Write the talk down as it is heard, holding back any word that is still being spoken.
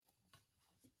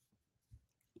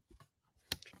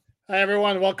Hi,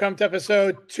 everyone. Welcome to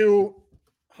episode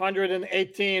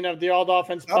 218 of the All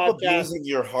Dolphins Stop podcast. abusing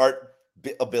your heart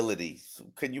abilities.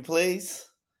 Can you please?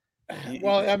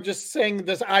 Well, I'm just saying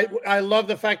this. I love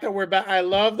the fact that we're back. I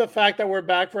love the fact that we're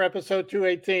back for episode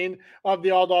 218 of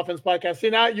the All Dolphins podcast. See,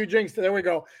 now you jinxed it. There we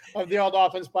go. Of the All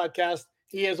Dolphins podcast.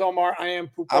 He is Omar. I am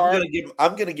Pupar.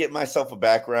 I'm gonna get myself a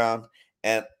background,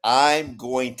 and I'm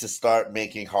going to start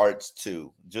making hearts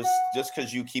too. Just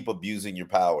because you keep abusing your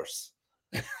powers.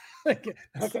 Okay.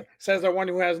 Says the one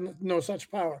who has no such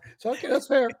power. So okay, that's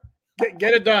fair.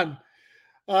 Get it done.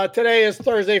 Today is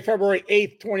Thursday, February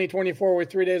 8th, 2024. We're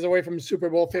 3 days away from Super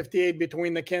Bowl 58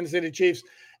 between the Kansas City Chiefs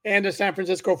and the San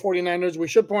Francisco 49ers. We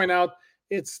should point out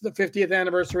it's the 50th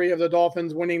anniversary of the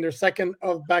Dolphins winning their second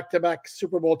of back-to-back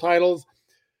Super Bowl titles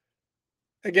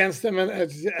against them. And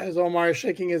as Omar is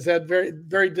shaking his head very,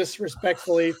 very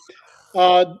disrespectfully,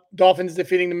 Dolphins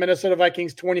defeating the Minnesota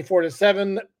Vikings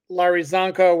 24-7. Larry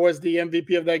Zonka was the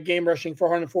MVP of that game, rushing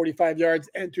 445 yards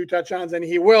and 2 touchdowns, and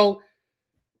he will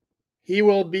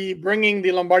be bringing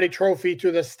the Lombardi Trophy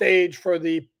to the stage for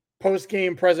the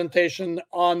post-game presentation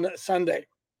on Sunday.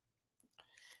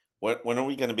 When are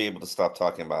we going to be able to stop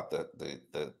talking about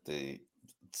the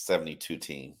 72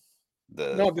 team?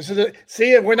 No, this is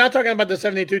see, we're not talking about the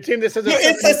 72 team. This is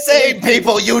it's the same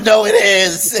people. You know it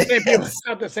is. It's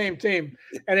not the same team.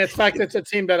 And in fact, it's a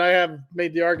team that I have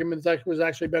made the argument that was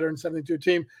actually better than 72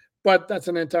 team, but that's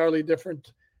an entirely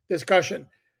different discussion.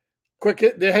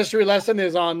 Quick, the history lesson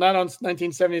is not on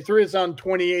 1973, it's on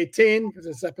 2018, because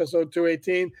it's episode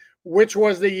 218, which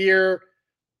was the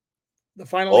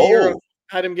final year of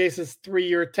Adam Gase's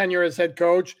 3-year tenure as head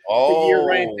coach. The year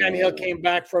Ryan Tannehill came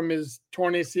back from his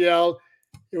torn ACL.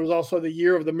 It was also the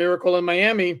year of the miracle in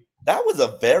Miami. That was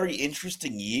a very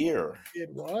interesting year. It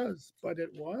was.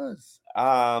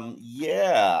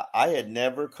 Yeah, I had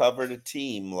never covered a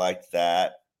team like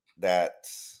that.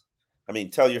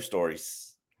 Tell your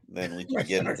stories. Then we can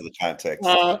get into the context.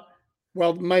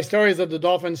 Well, my story is that the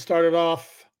Dolphins started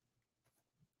off,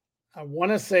 I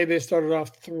want to say they started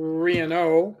off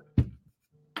 3-0.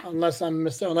 Unless I'm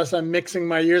mixing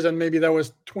my years, and maybe that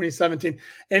was 2017.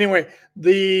 Anyway,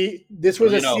 this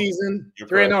was a season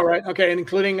 3-0, right? Okay, and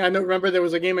including remember there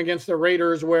was a game against the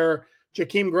Raiders where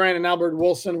Jakeem Grant and Albert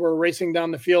Wilson were racing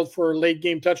down the field for a late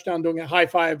game touchdown, doing a high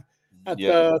five at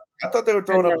the. I thought they were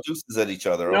throwing up deuces at each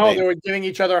other. No, they were giving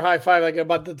each other a high five like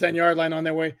about the 10-yard line on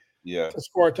their way to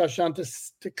score a touchdown to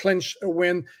clinch a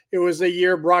win. It was the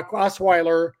year Brock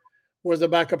Osweiler was the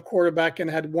backup quarterback and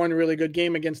had one really good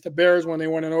game against the Bears when they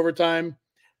won in overtime,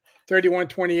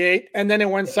 31-28. And then it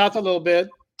went south a little bit.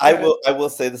 I will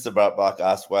say this about Brock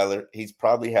Osweiler. He's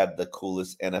probably had the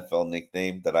coolest NFL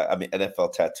nickname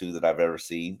NFL tattoo that I've ever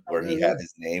seen, where he had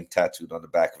his name tattooed on the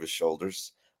back of his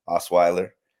shoulders,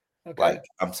 Osweiler. Okay.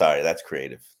 I'm sorry, that's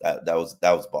creative. That was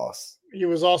boss. He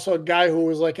was also a guy who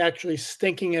was actually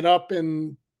stinking it up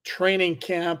in training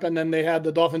camp. And then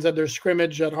the Dolphins had their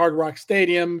scrimmage at Hard Rock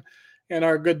Stadium. And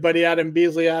our good buddy Adam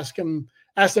Beasley asked him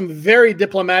very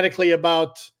diplomatically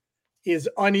about his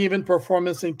uneven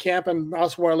performance in camp, and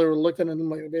Osweiler looked at him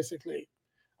like, basically,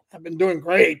 I've been doing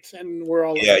great, and we're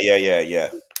all yeah.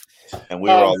 And we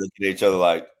were all looking at each other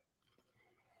like,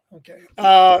 okay.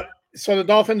 So the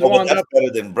Dolphins wound up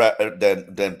better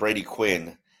than Brady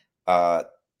Quinn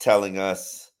telling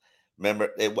us. Remember,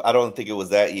 I don't think it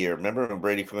was that year. Remember when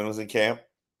Brady Quinn was in camp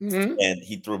and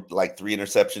he threw 3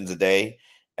 interceptions a day.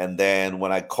 And then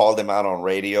when I called him out on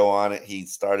radio on it, he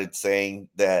started saying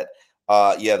that,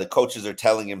 the coaches are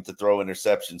telling him to throw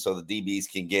interceptions so the DBs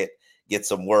can get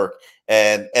some work.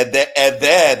 And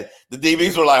then the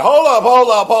DBs were like, hold up.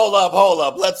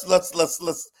 Let's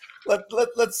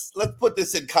put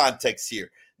this in context here.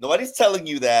 Nobody's telling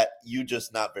you that. You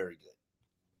just not very good.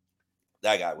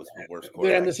 That guy was the worst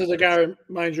quarterback. Yeah, and this is a guy,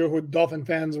 mind you, who Dolphin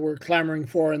fans were clamoring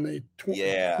for in the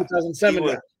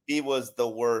 2007. He was the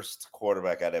worst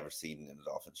quarterback I'd ever seen in the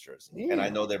Dolphins jersey. Yeah. And I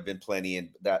know there've been plenty in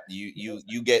that you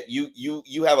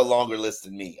have a longer list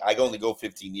than me. I only go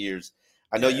 15 years.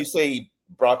 I know you say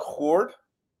Brock Horde.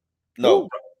 No.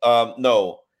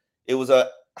 No. It was a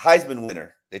Heisman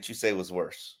winner that you say was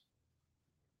worse.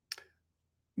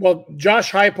 Well,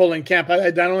 Josh Heupel in camp,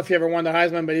 I don't know if he ever won the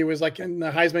Heisman, but he was in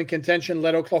the Heisman contention,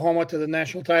 led Oklahoma to the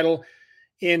national title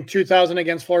in 2000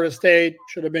 against Florida State.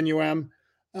 Should have been UM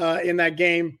in that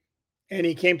game. And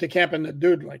he came to camp, and the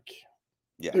dude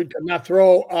could not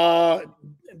throw.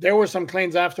 There were some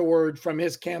claims afterward from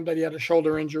his camp that he had a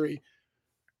shoulder injury,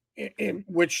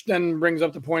 which then brings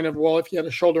up the point of, well, if he had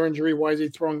a shoulder injury, why is he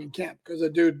throwing in camp? Because the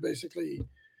dude basically,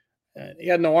 he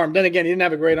had no arm. Then again, he didn't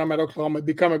have a great arm at Oklahoma,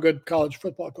 become a good college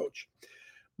football coach.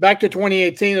 Back to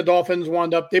 2018, the Dolphins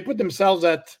wound up, they put themselves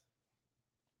at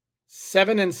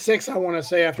 7-6, I want to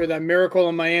say, after that miracle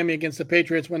in Miami against the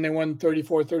Patriots when they won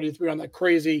 34-33 on that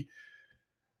crazy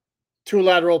two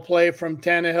lateral play from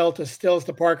Tannehill to Stills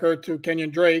to Parker to Kenyon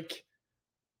Drake.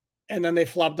 And then they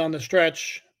flopped down the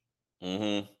stretch.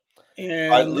 Mm-hmm.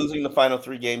 And losing the final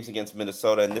 3 games against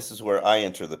Minnesota, and this is where I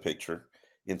enter the picture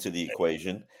into the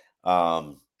equation.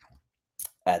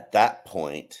 At that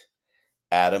point,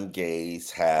 Adam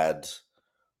Gase had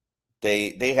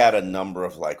they had a number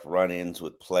of like run-ins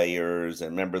with players,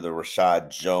 and remember the Rashad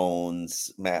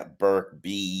Jones, Matt Burke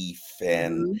beef,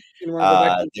 and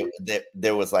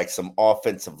there was like some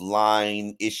offensive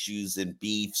line issues and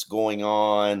beefs going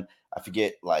on. I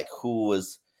forget like who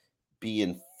was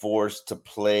being forced to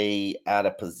play out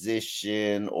of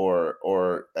position,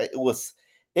 or it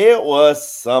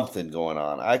was something going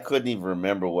on. I couldn't even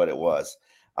remember what it was.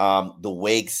 The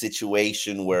Wake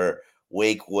situation where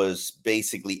Wake was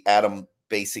Adam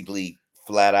basically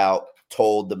flat out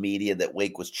told the media that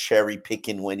Wake was cherry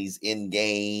picking when he's in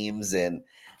games, and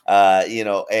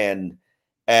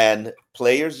and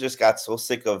players just got so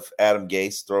sick of Adam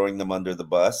Gase throwing them under the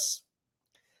bus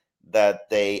that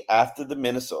they, after the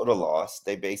Minnesota loss,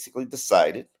 they basically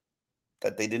decided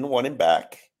that they didn't want him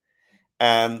back.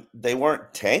 And they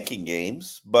weren't tanking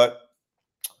games, but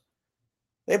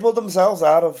they pulled themselves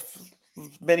out of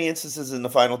many instances in the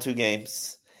final 2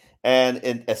 games.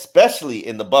 And especially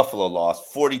in the Buffalo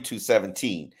loss,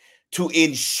 42-17, to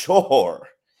ensure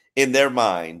in their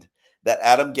mind that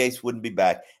Adam Gase wouldn't be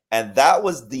back. And that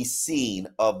was the scene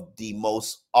of the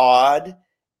most odd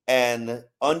and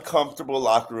uncomfortable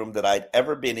locker room that I'd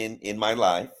ever been in my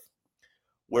life,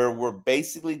 where we're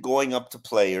basically going up to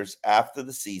players after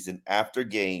the season, after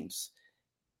games,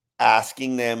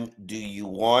 asking them, do you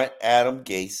want Adam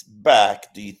Gase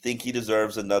back? Do you think he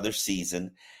deserves another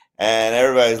season? And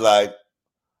everybody's like,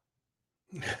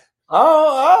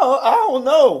 I don't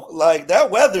know. Like,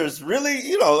 that weather's really,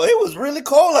 it was really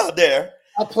cold out there.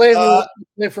 I'll play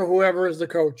for whoever is the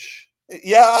coach.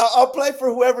 Yeah, I'll play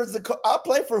for whoever's the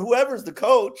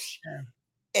coach. Yeah.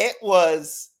 It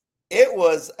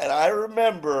was, and I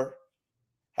remember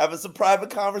having some private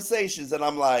conversations, and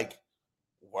I'm like,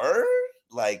 word?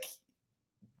 Like,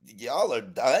 y'all are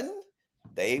done?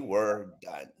 They were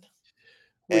done.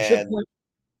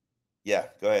 Yeah,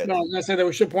 go ahead. No, I was going to say that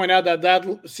we should point out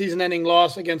that season-ending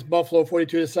loss against Buffalo,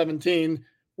 42-17,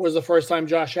 was the first time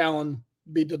Josh Allen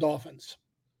beat the Dolphins.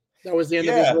 That was the end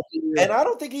of his rookie year. And I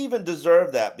don't think he even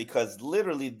deserved that, because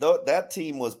literally that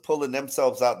team was pulling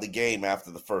themselves out the game after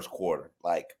the first quarter,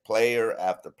 like player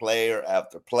after player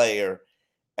after player,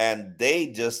 and they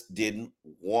just didn't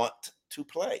want to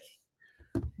play.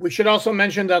 We should also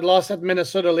mention that loss at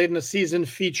Minnesota late in the season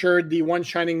featured the one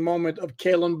shining moment of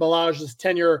Kalen Balage's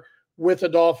tenure with the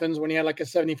Dolphins when he had like a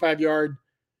 75-yard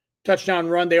touchdown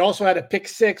run. They also had a pick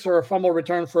six or a fumble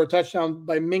return for a touchdown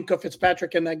by Minkah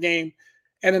Fitzpatrick in that game.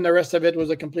 And then the rest of it was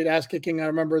a complete ass kicking. I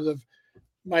remember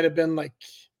might have been like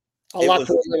a lot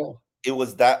too little. It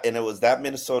was that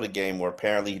Minnesota game where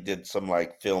apparently he did some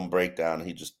like film breakdown. And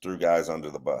he just threw guys under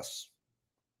the bus,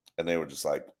 and they were just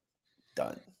like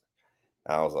done.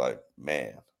 I was like,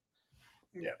 man,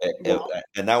 yeah.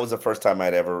 And that was the first time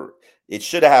I'd ever. It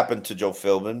should have happened to Joe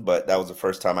Philbin, but that was the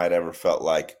first time I'd ever felt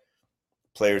like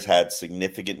players had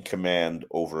significant command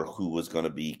over who was going to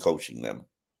be coaching them.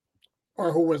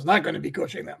 Or who was not going to be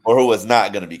coaching them.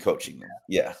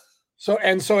 Yeah. So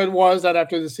it was that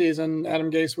after the season, Adam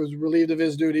Gase was relieved of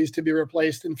his duties to be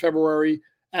replaced in February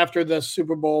after the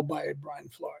Super Bowl by Brian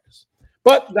Flores.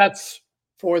 But that's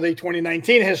for the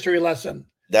 2019 history lesson.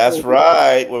 That's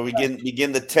right. Where we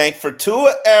begin the tank for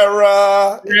Tua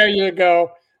era. There you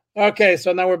go. Okay,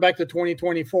 so now we're back to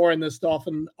 2024 in this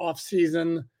Dolphin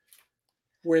offseason,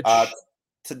 which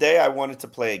today I wanted to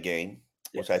play a game,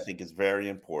 which I think is very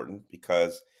important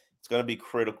because it's going to be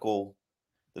critical.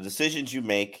 The decisions you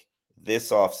make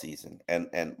this offseason,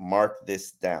 and mark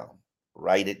this down,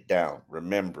 write it down,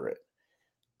 remember it.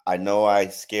 I know I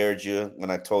scared you when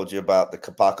I told you about the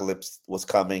apocalypse was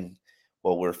coming.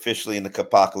 Well, we're officially in the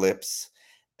apocalypse.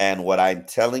 And what I'm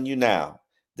telling you now,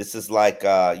 this is like,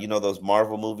 those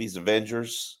Marvel movies,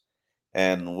 Avengers,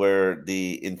 and where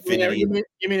the Infinity...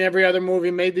 You mean every other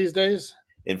movie made these days?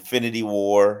 Infinity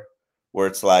War, where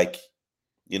it's like,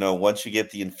 once you get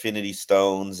the Infinity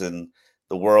Stones and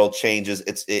the world changes,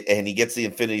 and he gets the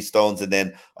Infinity Stones, and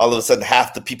then all of a sudden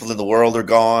half the people in the world are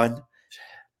gone.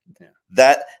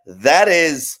 Yeah. That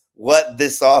is what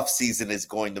this offseason is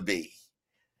going to be.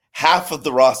 Half of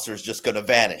the roster is just going to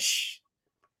vanish,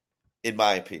 in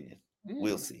my opinion.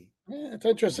 We'll see. Yeah, it's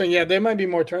interesting. Yeah, there might be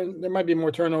more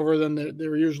turnover than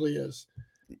there usually is,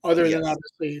 other than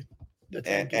obviously the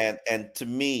tanking. And to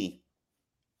me,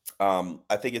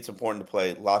 I think it's important to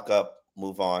play lock up,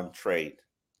 move on, trade,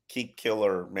 keep, kill,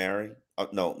 or marry.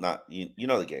 No, not you. You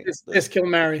know the game. Kiss, kill,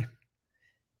 marry.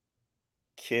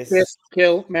 Kiss, Kiss,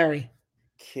 kill, marry.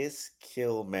 kiss,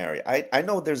 kill, marry. I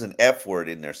know there's an F word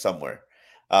in there somewhere.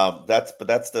 That's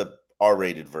the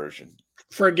R-rated version.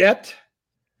 Forget.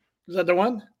 Is that the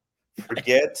one?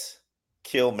 Forget,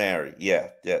 kill, marry. Yeah.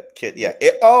 Yeah.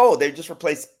 They just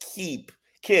replaced keep,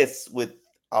 kiss with.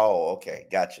 Oh, okay,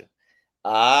 gotcha.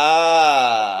 Okay.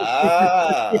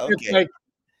 Like,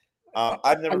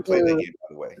 I've never played that game, by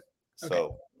the way.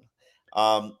 So,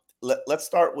 okay. let's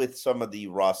start with some of the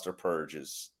roster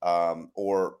purges,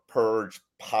 or purge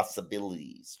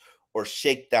possibilities, or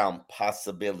shakedown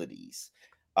possibilities.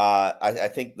 I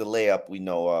think the layup we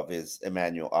know of is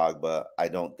Emmanuel Agba. I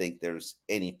don't think there's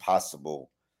any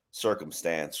possible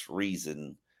circumstance,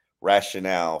 reason,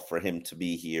 rationale for him to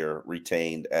be here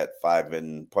retained at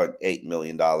 $5.8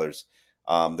 million. They're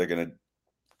going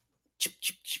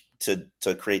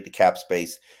to create the cap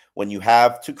space when you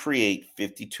have to create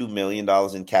 $52 million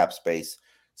in cap space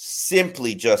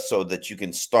simply just so that you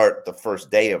can start the first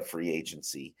day of free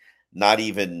agency, not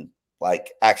even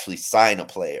like actually sign a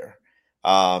player.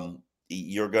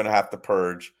 You're going to have to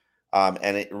purge.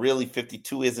 And it really,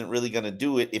 52 isn't really going to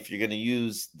do it if you're going to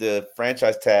use the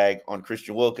franchise tag on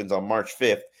Christian Wilkins on March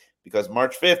 5th, because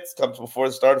March 5th comes before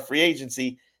the start of free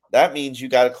agency. That means you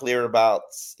got to clear about,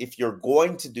 if you're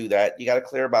going to do that, you got to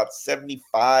clear about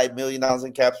 $75 million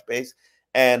in cap space.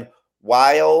 And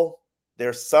while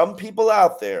there's some people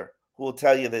out there who will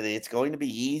tell you that it's going to be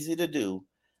easy to do,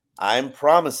 I'm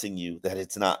promising you that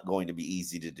it's not going to be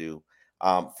easy to do,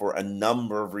 for a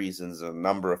number of reasons, a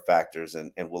number of factors,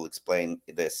 and we'll explain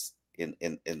this in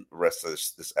the rest of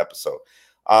this episode.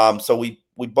 So we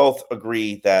both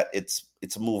agree that it's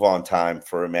a move on time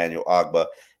for Emmanuel Agba.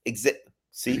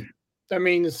 See, that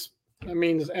means,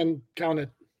 and count it.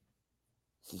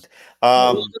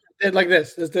 Like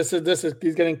this is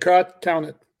he's getting cut. Count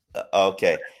it.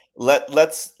 Okay.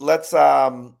 Let's look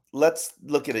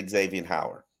at Xavier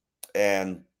Howard.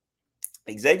 And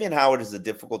Xavier Howard is a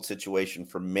difficult situation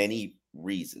for many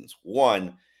reasons.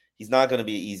 One, he's not going to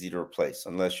be easy to replace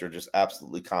unless you're just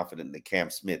absolutely confident that Cam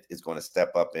Smith is going to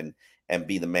step up and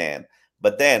be the man.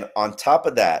 But then on top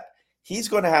of that, he's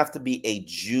going to have to be a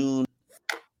June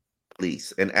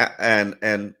release. And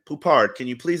Poupard, can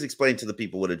you please explain to the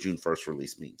people what a June 1st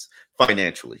release means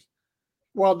financially?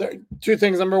 Well, there are two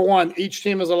things. Number one, each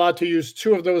team is allowed to use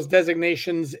two of those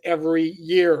designations every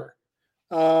year.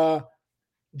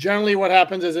 Generally, what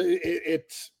happens is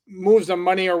it moves the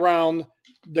money around.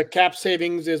 The cap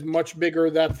savings is much bigger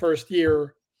that first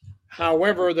year.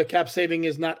 However, the cap saving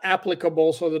is not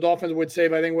applicable. So the Dolphins would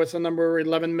save, I think, what's the number,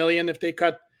 $11 million if they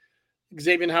cut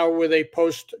Xavier Howard with a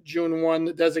post June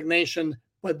 1 designation,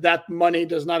 but that money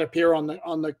does not appear on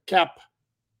the cap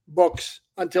books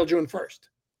until June 1st,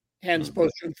 hence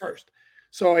post June 1st.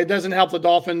 So it doesn't help the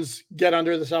Dolphins get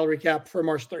under the salary cap for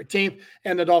March 13th,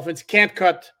 and the Dolphins can't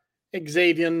cut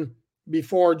Xavier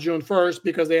before June 1st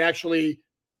because they actually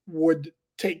would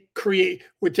take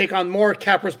on more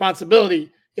cap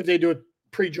responsibility if they do it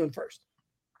pre-June 1st.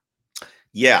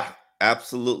 Yeah.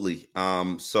 Absolutely.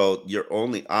 So your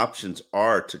only options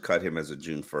are to cut him as a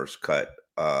June 1st cut.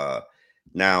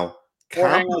 Now, or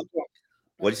hang on to him.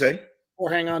 What'd you say? Or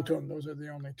hang on to him. Those are the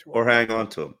only two. Or hang on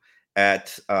to him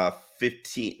at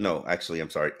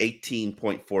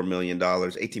 $18.4 million,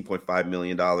 $18.5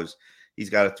 million.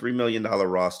 He's got a $3 million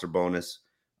roster bonus.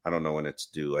 I don't know when it's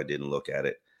due. I didn't look at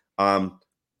it.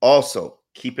 Also,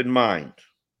 keep in mind,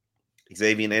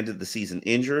 Xavier ended the season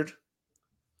injured,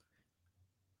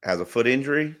 has a foot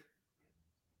injury,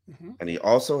 and he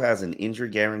also has an injury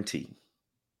guarantee.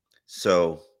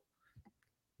 So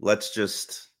let's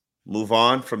just move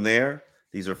on from there.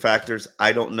 These are factors.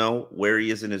 I don't know where he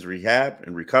is in his rehab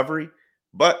and recovery,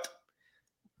 but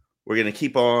we're going to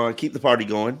keep the party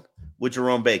going with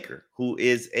Jerome Baker, who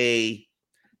is a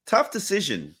tough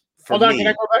decision for me. Hold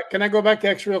on, can I go back to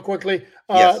X real quickly?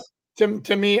 Yes.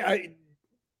 To me,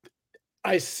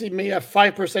 I see me a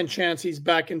 5% chance he's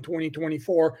back in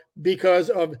 2024 because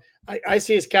of I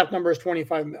see his cap number is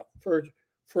 25 mil for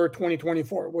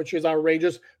 2024, which is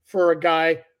outrageous for a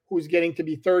guy who's getting to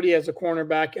be 30 as a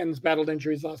cornerback and has battled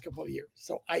injuries the last couple of years.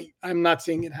 So I'm not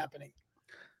seeing it happening.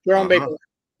 Jerome Baker.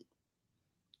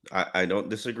 I don't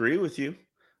disagree with you.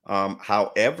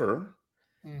 However,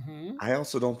 I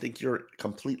also don't think you're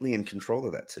completely in control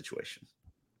of that situation.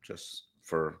 Just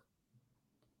for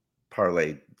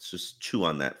parlay, let's just chew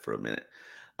on that for a minute.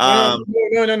 No.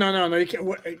 You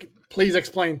can't. Please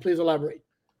explain. Please elaborate.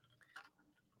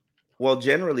 Well,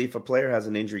 generally, if a player has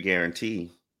an injury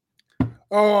guarantee,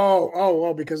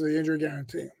 Oh, because of the injury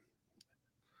guarantee.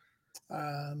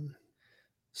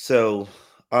 So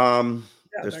Yeah,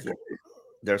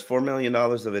 there's $4 million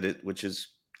of it, which is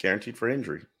guaranteed for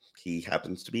injury. He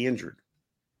happens to be injured.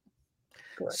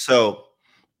 correct. So,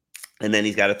 and then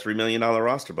he's got a $3 million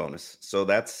roster bonus. So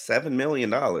that's $7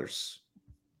 million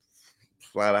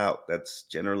flat out. That's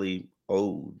generally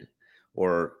owed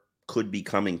or could be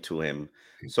coming to him.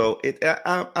 So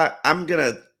I'm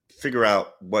going to figure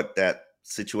out what that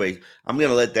situation, I'm going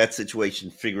to let that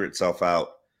situation figure itself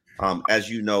out. As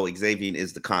you know, Xavier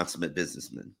is the consummate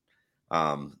businessman.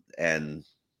 And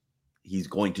he's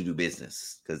going to do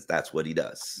business because that's what he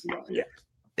does. Yeah.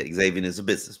 Xavier is a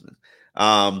businessman.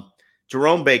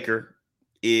 Jerome Baker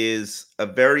is a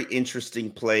very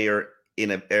interesting player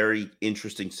in a very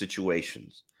interesting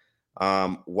situation.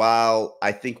 While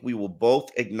I think we will both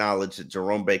acknowledge that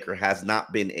Jerome Baker has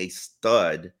not been a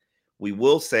stud, we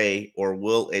will say or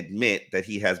will admit that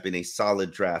he has been a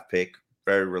solid draft pick,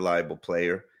 very reliable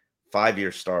player,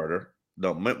 5-year starter.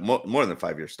 No, more than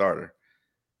 5-year starter.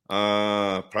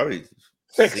 Probably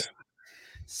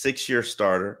 6-year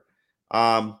starter.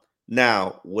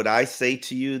 Now, would I say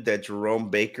to you that Jerome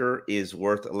Baker is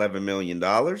worth $11 million?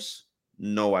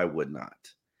 No, I would not.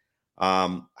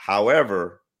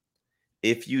 However,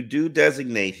 if you do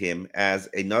designate him as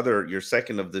your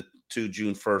second of the 2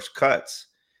 June 1st cuts,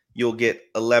 you'll get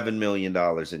 $11 million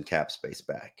in cap space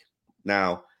back.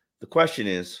 Now, the question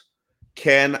is,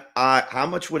 how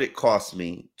much would it cost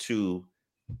me to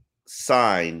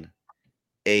sign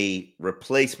a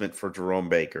replacement for Jerome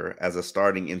Baker as a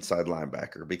starting inside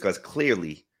linebacker? Because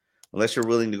clearly, unless you're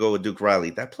willing to go with Duke Riley,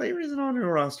 that player isn't on your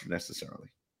roster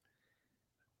necessarily.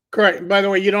 Correct. By the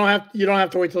way, you don't have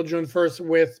to wait till June 1st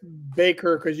with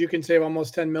Baker because you can save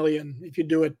almost $10 million if you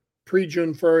do it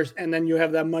pre-June 1st, and then you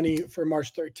have that money for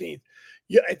March 13th.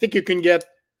 I think you can get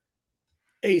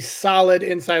a solid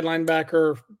inside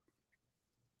linebacker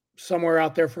somewhere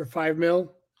out there for $5 million.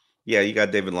 Yeah, you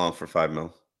got David Long for $5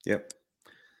 million. Yep.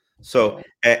 So,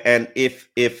 and if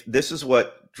this is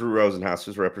what Drew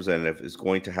Rosenhaus's representative is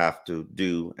going to have to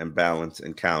do and balance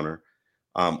and counter,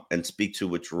 and speak to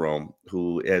with Jerome,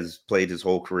 who has played his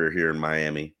whole career here in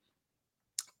Miami,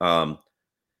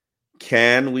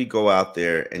 can we go out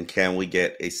there and can we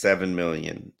get a $7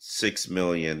 million, $6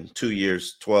 million, 2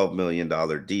 years, $12 million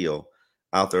deal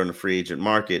out there in the free agent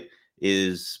market?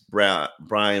 Is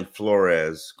Brian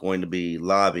Flores going to be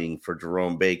lobbying for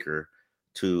Jerome Baker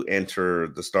to enter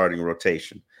the starting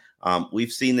rotation?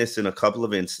 We've seen this in a couple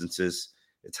of instances.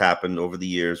 It's happened over the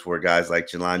years where guys like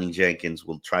Jelani Jenkins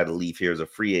will try to leave here as a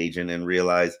free agent and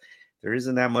realize there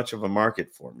isn't that much of a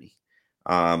market for me.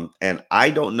 And I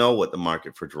don't know what the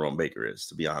market for Jerome Baker is,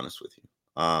 to be honest with you.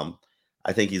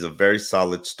 I think he's a very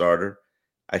solid starter.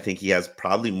 I think he has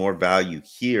probably more value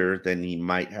here than he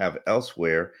might have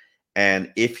elsewhere.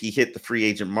 And if he hit the free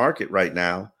agent market right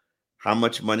now, how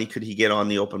much money could he get on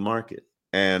the open market?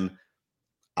 And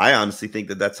I honestly think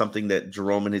that that's something that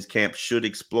Jerome and his camp should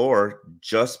explore,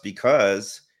 just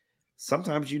because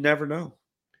sometimes you never know.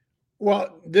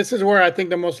 Well, this is where I think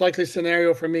the most likely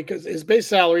scenario for me, because his base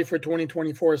salary for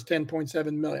 2024 is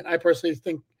 $10.7 million. I personally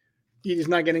think he's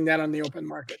not getting that on the open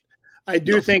market. I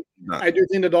do think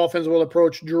the Dolphins will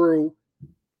approach Drew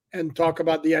and talk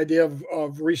about the idea of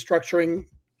restructuring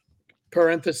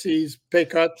parentheses pay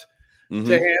cut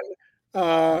to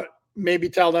him. Maybe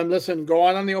tell them, listen, go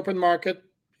on the open market.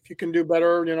 If you can do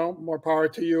better, more power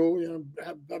to you.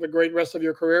 Have a great rest of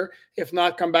your career. If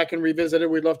not, come back and revisit it.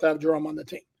 We'd love to have Jerome on the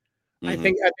team. I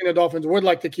think the Dolphins would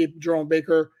like to keep Jerome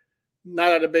Baker,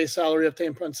 not at a base salary of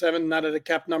 10.7, not at a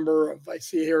cap number of, I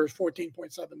see here is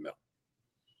 14.7 mil.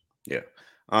 Yeah.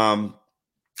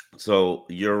 So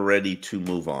you're ready to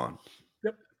move on.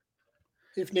 Yep.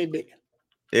 If need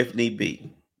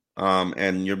be.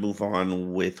 And you move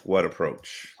on with what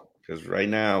approach? Because right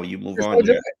now you move on.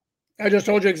 I just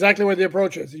told you exactly what the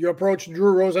approach is. You approach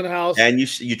Drew Rosenhaus. And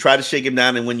you try to shake him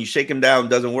down, and when you shake him down, it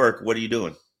doesn't work. What are you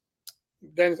doing?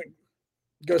 Then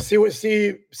go see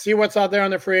what's out there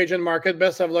on the free agent market.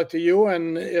 Best of luck to you.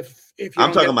 And if you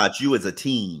I'm talking about you as a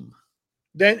team.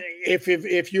 Then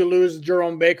if you lose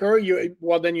Jerome Baker,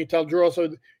 then you tell Drew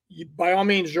also, by all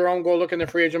means, Jerome, go look in the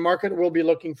free agent market. We'll be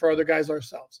looking for other guys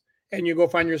ourselves. And you go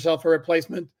find yourself a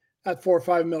replacement at $4 or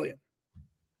 $5 million.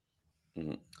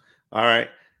 Mm-hmm. All right.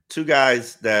 2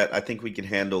 guys that I think we can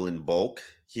handle in bulk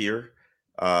here.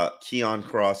 Keon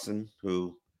Crossan,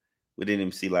 who we didn't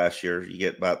even see last year. You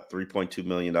get about $3.2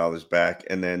 million back.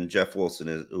 And then Jeff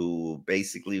Wilson, who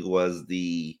basically was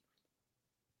the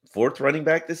 4th running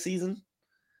back this season.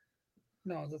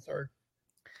 No, the 3rd.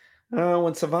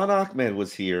 When Savon Ahmed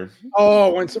was here.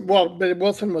 Oh, but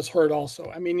Wilson was hurt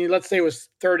also. I mean, let's say it was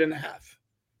 3.5.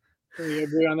 Can we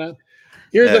agree on that?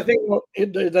 Here's the thing.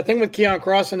 The thing with Keon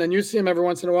Crossen, and you see him every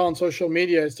once in a while on social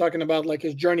media, is talking about like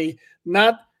his journey,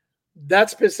 not that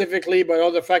specifically,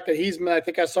 but the fact that I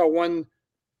think I saw one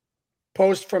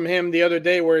post from him the other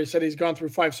day where he said he's gone through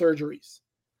 5 surgeries.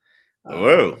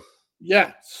 Whoa.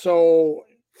 Yeah. So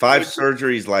 5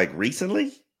 surgeries like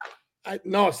recently?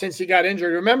 No, since he got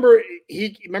injured. Remember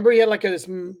he had like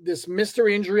this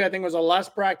mystery injury. I think it was the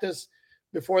last practice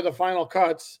before the final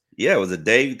cuts. Yeah, it was a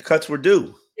day the cuts were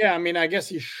due. Yeah, I mean, I guess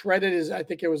he shredded I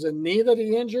think it was a knee that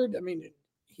he injured. I mean,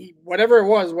 whatever it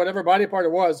was, whatever body part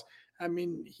it was, I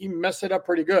mean, he messed it up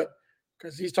pretty good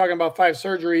because he's talking about 5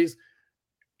 surgeries.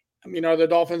 I mean, are the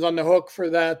Dolphins on the hook for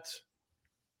that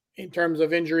in terms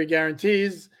of injury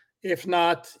guarantees? If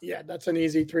not, yeah, that's an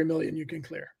easy $3 million you can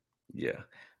clear. Yeah.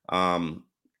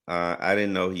 I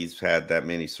didn't know he's had that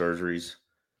many surgeries.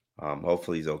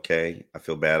 Hopefully he's okay. I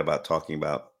feel bad about talking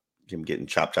about him getting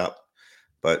chopped,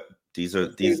 but he's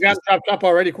gotten chopped up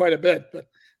already quite a bit, but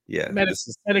yeah,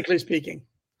 medically speaking,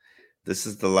 this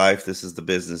is the life. This is the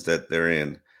business that they're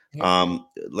in. Yeah.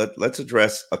 Let's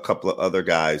address a couple of other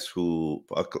guys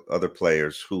other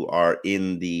players who are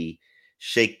in the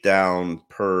shakedown,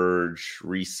 purge,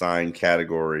 re-sign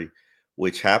category,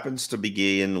 which happens to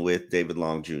begin with David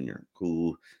Long Jr.,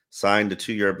 who signed a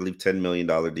 2-year, I believe, $10 million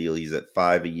deal. He's at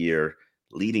 $5 a year,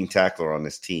 leading tackler on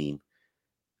this team.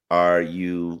 Are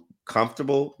you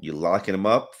comfortable? You locking him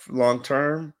up for long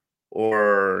term,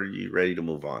 or are you ready to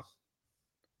move on?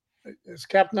 His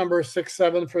cap number is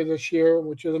 6.7 for this year,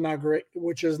 which is not great,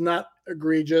 which is not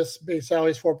egregious. Base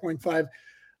salary is 4.5.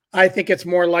 I think it's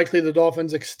more likely the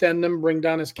Dolphins extend him, bring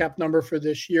down his cap number for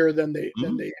this year than they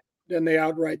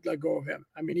outright let go of him.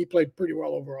 I mean, he played pretty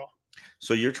well overall.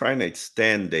 So you're trying to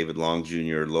extend David Long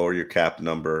Jr., lower your cap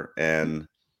number, and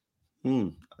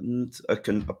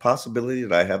a possibility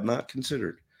that I have not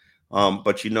considered.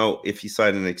 But if he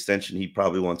signed an extension, he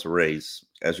probably wants a raise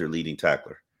as your leading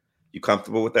tackler. You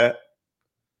comfortable with that?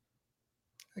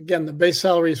 Again, the base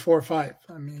salary is 4.5.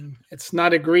 I mean, it's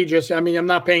not egregious. I mean, I'm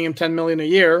not paying him $10 million a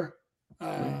year.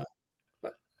 But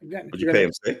again, would you pay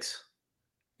him 6?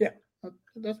 Yeah,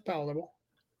 that's palatable.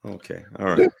 Okay, all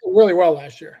right. Did really well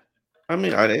last year. I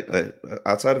mean,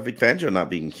 outside of Vic Fangio not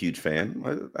being a huge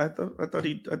fan, I thought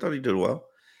he did well.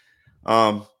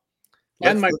 And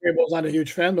Mike Vrabel's not a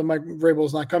huge fan, but Mike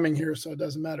Vrabel's not coming here, so it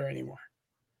doesn't matter anymore.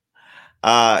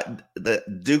 The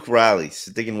Duke Riley,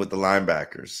 sticking with the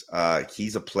linebackers.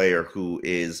 He's a player who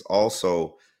is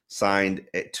also signed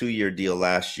a 2-year deal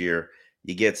last year.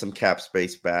 You get some cap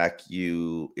space back.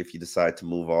 If you decide to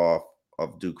move off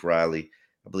of Duke Riley,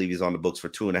 I believe he's on the books for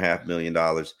 $2.5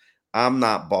 million. I'm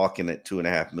not balking at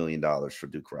 $2.5 million for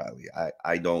Duke Riley.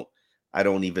 I don't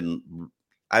even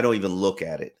look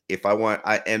at it. If I want,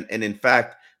 and in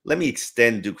fact, let me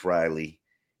extend Duke Riley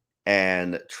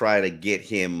and try to get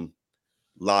him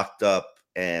locked up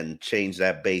and change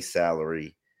that base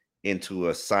salary into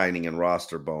a signing and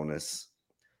roster bonus.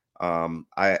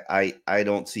 I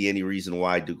don't see any reason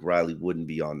why Duke Riley wouldn't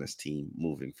be on this team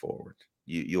moving forward.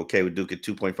 You okay with Duke at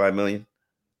 $2.5 million?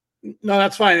 No,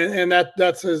 that's fine. And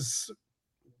that's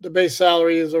the base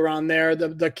salary is around there.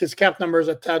 His cap number is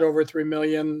a tad over $3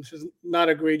 million, which is not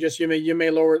egregious. You may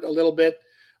lower it a little bit.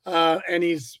 And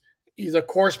he's a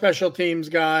core special teams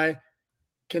guy,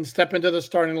 can step into the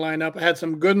starting lineup. Had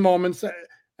some good moments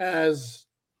as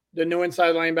the new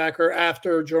inside linebacker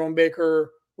after Jerome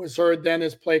Baker was hurt. Then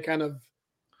his play kind of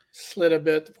slid a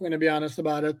bit, if we're going to be honest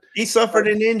about it. He suffered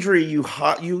an injury, you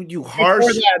harsh,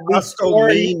 hostile,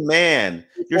 mean man.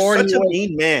 You're such a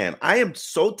mean man. I am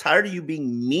so tired of you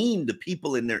being mean to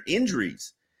people in their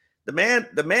injuries. The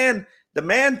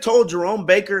man told Jerome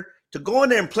Baker to go in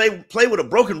there and play with a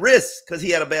broken wrist because he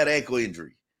had a bad ankle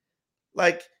injury.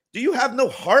 Like, do you have no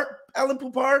heart, Alan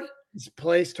Poupard? His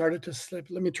play started to slip.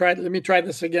 Let me try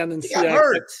this again and see. Got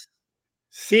hurt.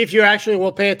 See if you actually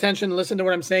will pay attention and listen to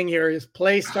what I'm saying here. His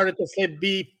play started to slip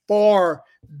before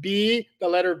the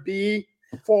letter B.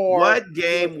 What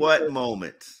game, what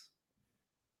moment?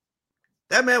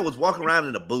 That man was walking around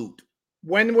in a boot.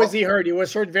 When was he hurt? He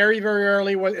was hurt very, very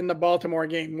early in the Baltimore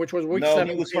game, which was week 7.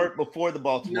 No, he was hurt before the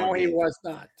Baltimore game. No, he was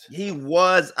not. He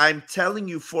was. I'm telling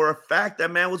you for a fact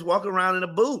that man was walking around in a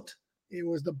boot. It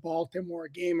was the Baltimore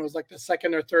game. It was like the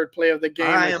second or third play of the game.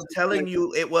 I am telling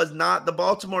you, it was not the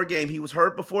Baltimore game. He was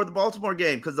hurt before the Baltimore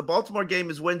game because the Baltimore game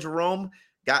is when Jerome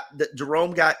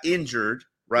got injured,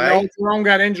 right? No, Jerome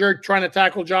got injured trying to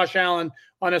tackle Josh Allen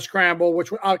on a scramble,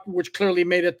 which clearly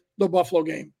made it the Buffalo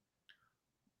game.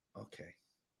 Okay.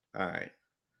 All right.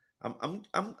 I'm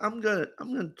gonna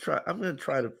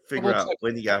try to figure out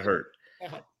when he got hurt.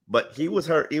 Uh-huh. But he was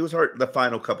hurt. He was hurt the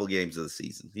final couple games of the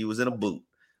season. He was in a boot,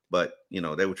 but they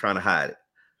were trying to hide it.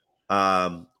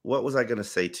 What was I going to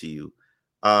say to you?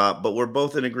 But we're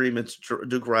both in agreement.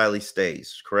 Duke Riley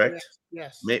stays, correct?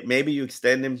 Yes. Maybe you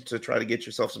extend him to try to get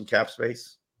yourself some cap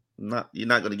space. You're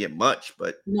not going to get much,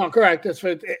 but no, correct. That's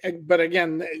what. But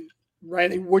again,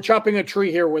 right, we're chopping a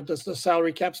tree here with the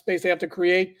salary cap space they have to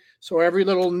create. So every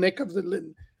little nick of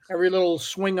every little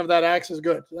swing of that axe is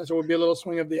good. That's what would be a little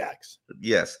swing of the axe.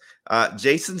 Yes.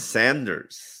 Jason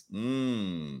Sanders.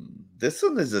 This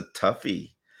one is a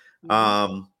toughie.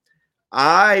 Mm-hmm.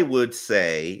 I would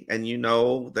say, and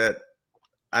that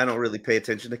I don't really pay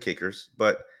attention to kickers,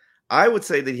 but I would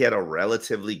say that he had a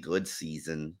relatively good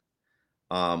season.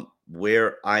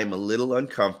 Where I'm a little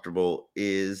uncomfortable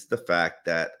is the fact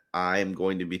that I'm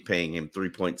going to be paying him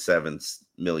 $3.7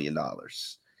 million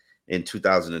in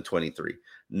 2023.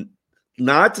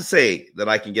 Not to say that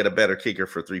I can get a better kicker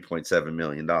for $3.7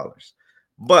 million,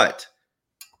 but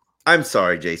I'm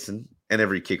sorry, Jason, and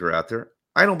every kicker out there.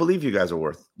 I don't believe you guys are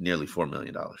worth nearly $4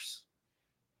 million.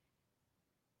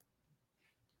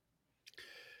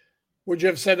 Would you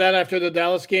have said that after the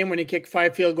Dallas game when he kicked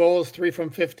 5 field goals, 3 from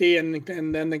 50, and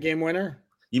then the game winner?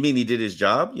 You mean he did his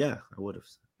job? Yeah, I would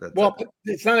have. Well,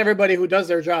 it's not everybody who does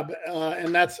their job,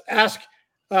 and that's ask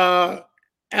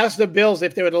the Bills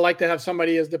if they would like to have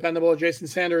somebody as dependable as Jason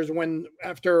Sanders when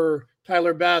after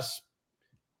Tyler Bass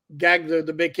gagged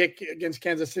the big kick against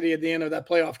Kansas City at the end of that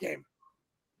playoff game.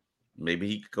 Maybe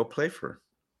he could go play for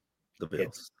the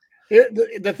Bills.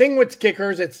 The thing with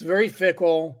kickers, it's very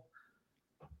fickle.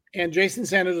 And Jason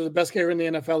Sanders was the best kicker in the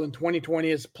NFL in 2020.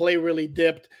 His play really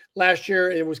dipped. Last year,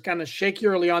 it was kind of shaky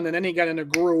early on, and then he got in a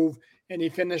groove, and he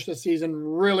finished the season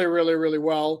really, really, really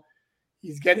well.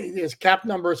 He's getting his cap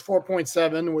number is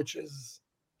 4.7, which is.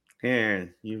 Yeah,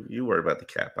 you worry about the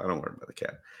cap. I don't worry about the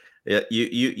cap. Yeah,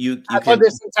 you. I thought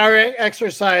this entire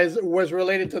exercise was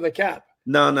related to the cap.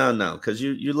 No, because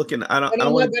you're looking. I'm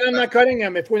not cutting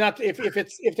him if we're not if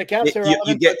the cap's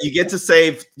irrelevant. You get to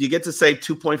save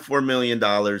 $2.4 million.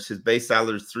 His base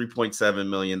salary is $3.7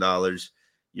 million.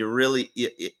 You're really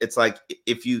it's like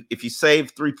if you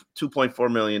save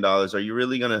 $2.4 million, are you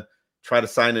really gonna try to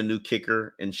sign a new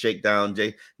kicker and shake down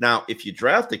Jay? Now, if you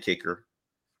draft a kicker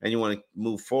and you want to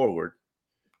move forward,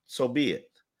 so be it.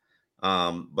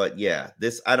 But yeah,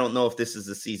 I don't know if this is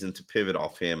the season to pivot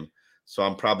off him. So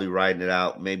I'm probably riding it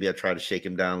out. Maybe I try to shake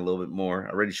him down a little bit more. I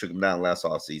already shook him down last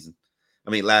offseason.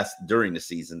 During the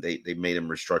season, they made him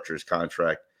restructure his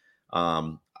contract.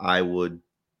 I would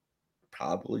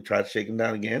probably try to shake him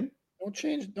down again. Don't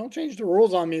change the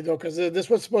rules on me though, because this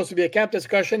was supposed to be a cap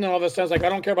discussion, and all of a sudden it's like I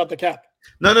don't care about the cap.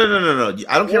 No.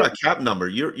 I don't care about cap number.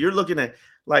 You're looking at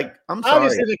I'm sorry.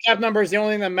 Obviously, the cap number is the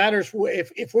only thing that matters.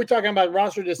 If we're talking about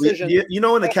roster decision,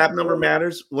 when the cap number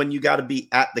matters, when you got to be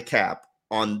at the cap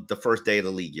on the first day of the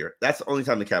league year. That's the only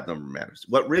time the cap number matters.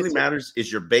 What really matters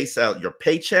is your base out, your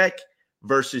paycheck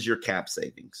versus your cap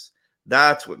savings.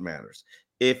 That's what matters.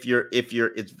 It's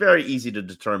very easy to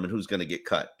determine who's going to get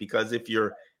cut, because if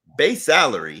your base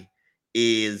salary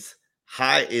is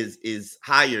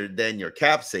higher than your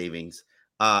cap savings,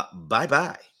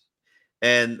 bye-bye.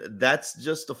 And that's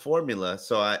just the formula.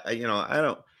 So I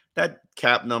don't, that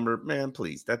cap number, man,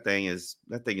 please, that thing is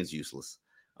useless.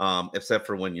 Except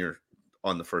for when you're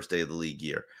on the first day of the league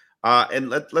year. And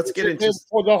let's get into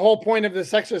the whole point of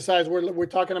this exercise. We're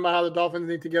talking about how the Dolphins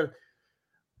need to get.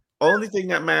 Only thing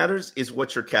that matters is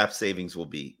what your cap savings will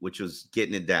be, which is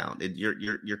getting it down.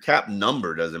 Your cap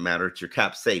number doesn't matter. It's your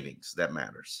cap savings that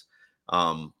matters.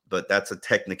 But that's a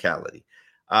technicality.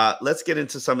 Let's get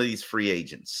into some of these free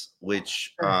agents,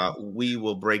 which we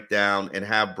will break down and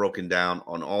have broken down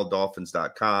on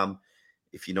alldolphins.com.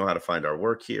 If you know how to find our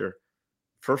work here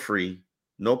for free.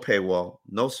 No paywall,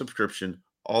 no subscription,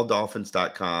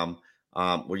 alldolphins.com,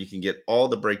 where you can get all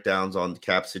the breakdowns on the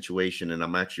cap situation. And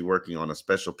I'm actually working on a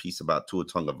special piece about Tua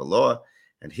Tagovailoa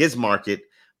and his market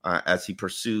as he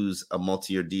pursues a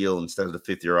multi-year deal instead of the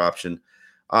fifth-year option.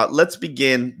 Let's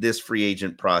begin this free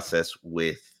agent process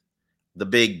with the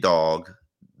big dog,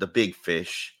 the big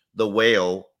fish, the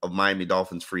whale of Miami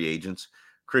Dolphins free agents,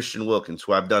 Christian Wilkins,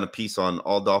 who I've done a piece on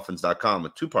alldolphins.com, a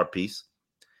two-part piece,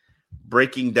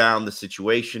 breaking down the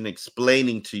situation,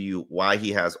 explaining to you why he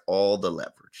has all the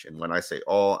leverage. And when I say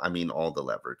all, I mean all the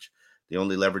leverage. The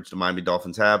only leverage the Miami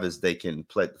Dolphins have is they can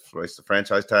place the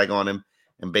franchise tag on him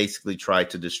and basically try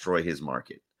to destroy his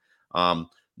market.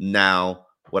 Now,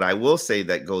 what I will say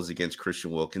that goes against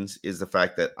Christian Wilkins is the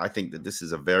fact that I think that this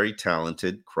is a very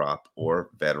talented crop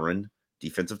or veteran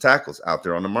defensive tackles out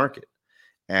there on the market.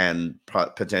 and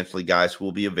potentially guys who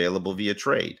will be available via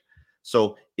trade.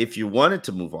 So if you wanted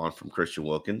to move on from Christian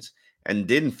Wilkins and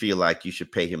didn't feel like you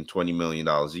should pay him $20 million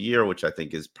a year, which I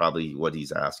think is probably what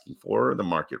he's asking for, the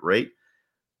market rate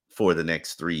for the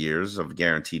next 3 years of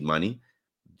guaranteed money,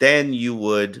 then you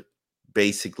would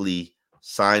basically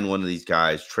sign one of these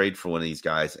guys, trade for one of these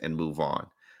guys, and move on.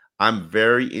 I'm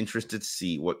very interested to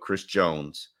see what Chris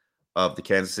Jones of the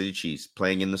Kansas City Chiefs,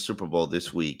 playing in the Super Bowl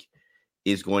this week,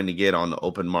 is going to get on the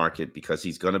open market, because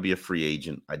he's going to be a free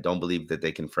agent. I don't believe that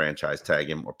they can franchise tag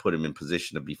him or put him in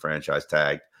position to be franchise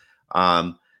tagged.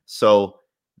 So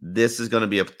this is going to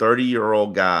be a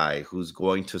 30-year-old guy who's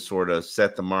going to sort of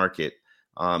set the market.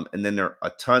 And then there are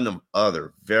a ton of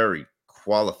other very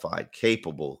qualified,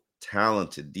 capable,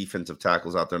 talented defensive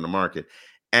tackles out there in the market.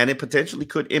 And it potentially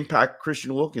could impact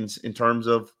Christian Wilkins in terms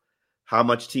of how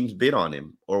much teams bid on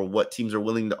him or what teams are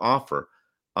willing to offer,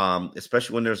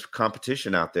 especially when there's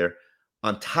competition out there.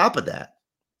 On top of that,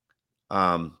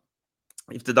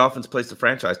 if the Dolphins place the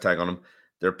franchise tag on him,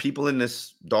 there are people in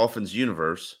this Dolphins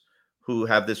universe who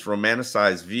have this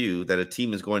romanticized view that a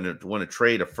team is going to want to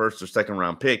trade a first or second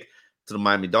round pick to the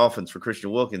Miami Dolphins for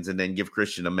Christian Wilkins and then give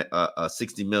Christian a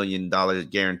 $60 million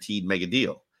guaranteed mega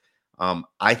deal.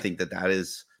 I think that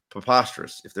is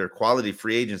preposterous. If they're quality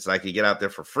free agents that I could get out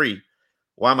there for free,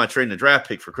 why am I trading a draft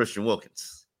pick for Christian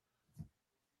Wilkins?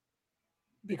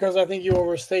 Because I think you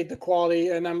overstate the quality,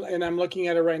 and I'm looking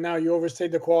at it right now. You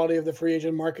overstate the quality of the free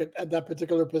agent market at that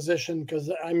particular position, because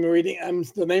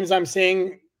the names I'm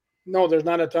seeing. No, there's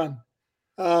not a ton.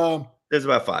 There's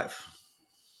about 5.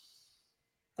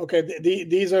 Okay,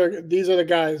 these are the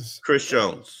guys. Chris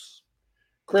Jones,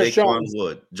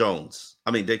 Daquan Jones.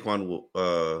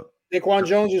 Daquan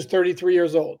Jones is 33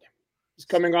 years old. He's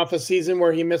coming off a season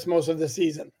where he missed most of the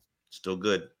season. Still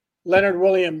good. Leonard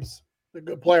Williams, a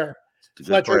good player.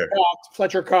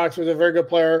 Fletcher Cox was a very good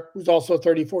player who's also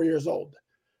 34 years old.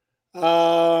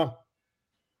 Calais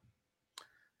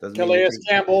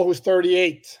Campbell, who's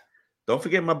 38. Don't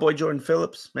forget my boy Jordan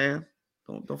Phillips, man.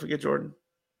 Don't forget Jordan.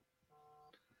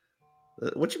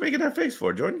 What you making that face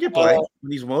for? Jordan can play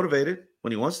when he's motivated,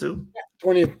 when he wants to.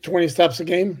 20 steps a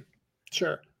game.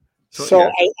 Sure. So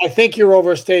yeah. I think you're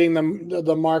overstating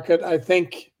the market. I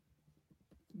think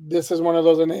this is one of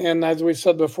those, and as we've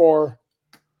said before,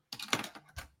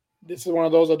 this is one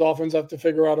of those the Dolphins have to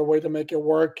figure out a way to make it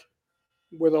work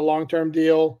with a long-term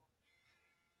deal,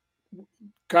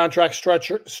 contract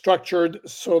structured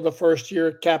so the first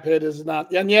year cap hit is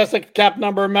not. And yes, the cap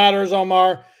number matters,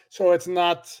 Omar. So it's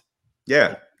not.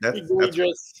 Yeah,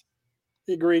 egregious.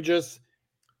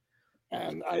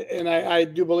 And I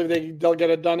do believe they'll get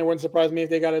it done. It wouldn't surprise me if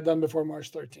they got it done before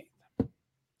March 13th.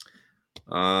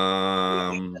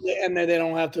 And then they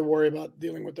don't have to worry about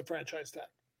dealing with the franchise tag,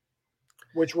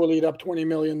 which will eat up $20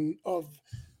 million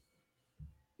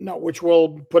which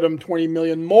will put them $20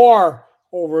 million more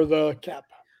over the cap.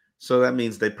 So that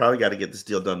means they probably got to get this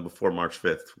deal done before March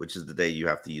 5th, which is the day you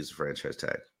have to use the franchise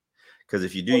tag. Because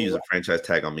if you do use a franchise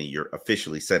tag on me, you're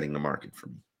officially setting the market for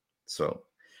me. So,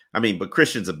 but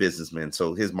Christian's a businessman,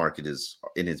 so his market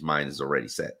in his mind is already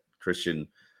set. Christian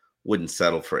wouldn't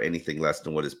settle for anything less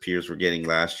than what his peers were getting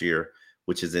last year,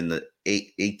 which is in the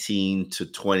 $18 to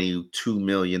 $22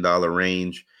 million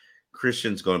range.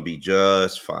 Christian's going to be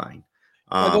just fine.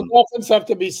 The Dolphins have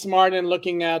to be smart in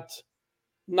looking at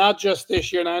not just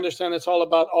this year, and I understand it's all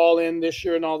about all in this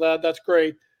year and all that. That's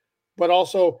great. But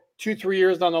also 2-3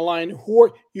 years down the line,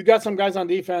 you got some guys on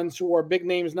defense who are big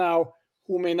names now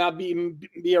who may not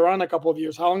be around a couple of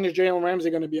years. How long is Jalen Ramsey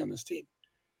going to be on this team?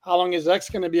 How long is X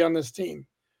going to be on this team?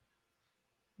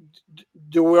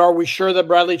 Are we sure that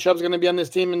Bradley Chubb's going to be on this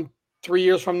team in 3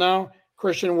 years from now?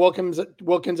 Christian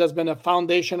Wilkins has been a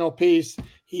foundational piece.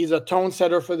 He's a tone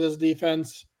setter for this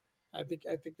defense. I think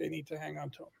they need to hang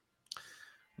on to him.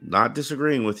 Not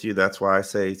disagreeing with you. That's why I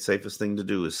say safest thing to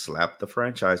do is slap the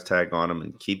franchise tag on him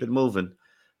and keep it moving.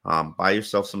 Buy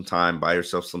yourself some time. Buy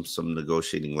yourself some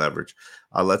negotiating leverage.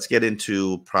 Let's get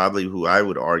into probably who I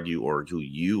would argue, or who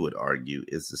you would argue,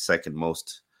 is the second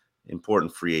most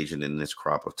important free agent in this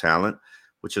crop of talent,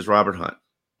 which is Robert Hunt.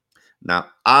 Now,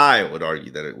 I would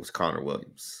argue that it was Connor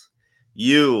Williams.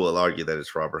 You will argue that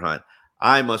it's Robert Hunt.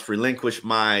 I must relinquish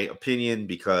my opinion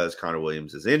because Connor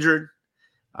Williams is injured.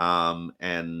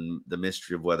 And the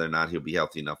mystery of whether or not he'll be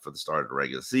healthy enough for the start of the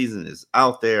regular season is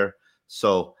out there.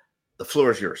 So the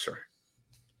floor is yours, sir.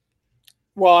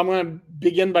 Well, I'm going to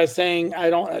begin by saying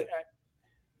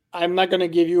I'm not going to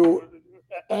give you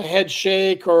a head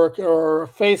shake or a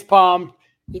face palm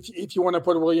if you want to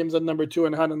put Williams at number 2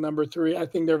 and Hunt at number 3. I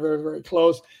think they're very, very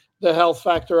close. The health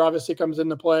factor obviously comes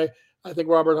into play. I think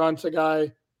Robert Hunt's a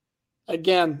guy,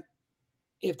 again,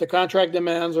 if the contract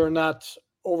demands are not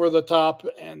over the top,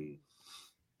 and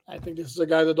I think this is a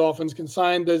guy the Dolphins can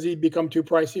sign, does he become too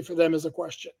pricey for them is a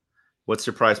question. What's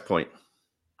your price point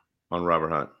on Robert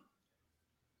Hunt?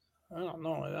 I don't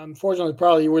know. Unfortunately,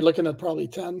 probably we're looking at probably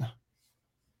 10.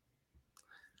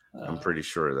 I'm pretty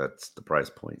sure that's the price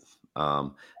point.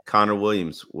 Connor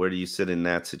Williams, where do you sit in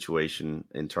that situation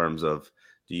in terms of,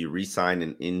 do you re-sign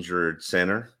an injured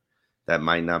center that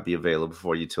might not be available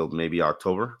for you till maybe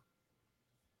October?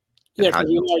 Yeah, because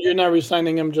you're not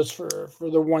re-signing him just for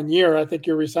the 1 year. I think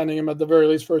you're re-signing him at the very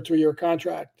least for a 2-year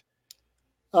contract.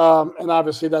 And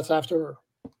obviously that's after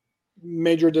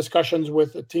major discussions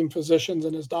with the team physicians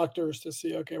and his doctors to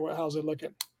see, okay, well, how's it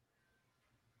looking?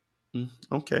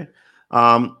 Okay.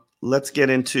 Let's get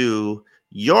into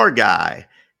your guy,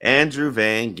 Andrew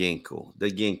Van Ginkel, the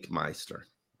Ginkmeister.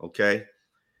 Okay.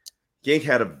 Gink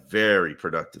had a very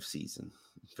productive season,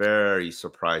 very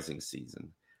surprising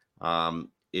season.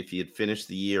 If he had finished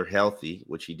the year healthy,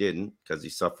 which he didn't because he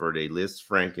suffered a Liz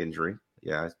Frank injury.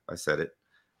 Yeah, I said it.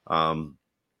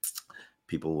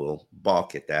 People will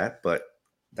balk at that, but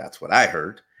that's what I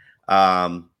heard.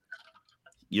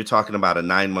 You're talking about a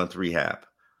 9-month rehab.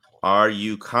 Are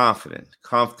you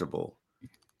comfortable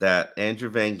that Andrew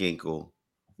Van Ginkel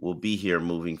will be here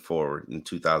moving forward in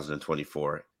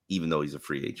 2024, even though he's a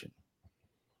free agent?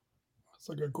 That's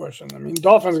a good question. I mean,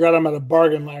 Dolphins got him at a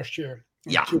bargain last year.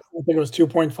 Yeah. I think it was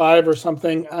 2.5 or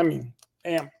something. I mean,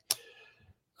 damn.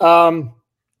 And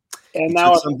he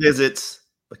now took some visits,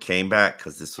 but came back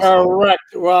because this was correct.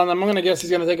 Well, and I'm going to guess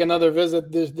he's going to take another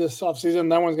visit this offseason.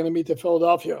 That one's going to be to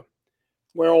Philadelphia,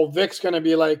 where old Vic's going to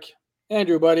be like,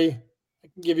 Andrew, buddy, I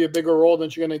can give you a bigger role than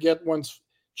you're going to get once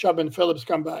Chubb and Phillips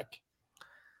come back.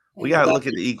 We got to look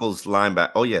at the Eagles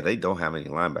linebacker. Oh, yeah, they don't have any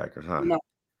linebackers, huh?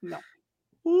 No.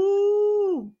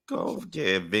 Ooh, go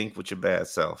get Vink with your bad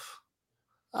self.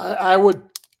 I would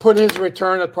put his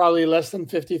return at probably less than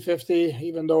 50-50,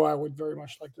 even though I would very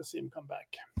much like to see him come back.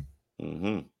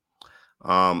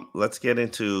 Let's get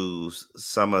into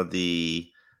some of the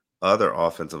other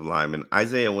offensive linemen.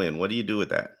 Isaiah Wynn, what do you do with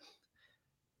that?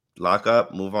 Lock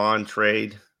up, move on,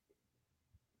 trade?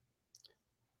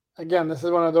 Again, this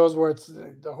is one of those where it's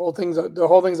the whole thing's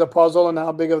a puzzle, and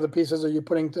how big of the pieces are you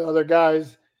putting to other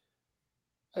guys?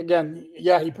 Again,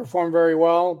 yeah, he performed very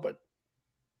well, but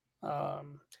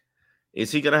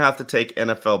is he going to have to take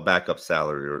NFL backup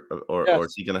salary, or yes.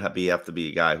 is he going to have to be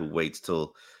a guy who waits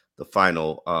till the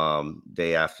final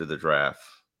day after the draft?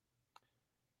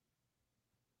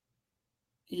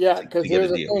 Yeah, because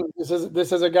here's the thing: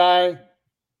 this is a guy,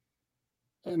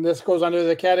 and this goes under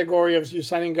the category of you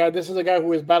signing guy. This is a guy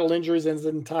who has battled injuries in his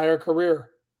entire career.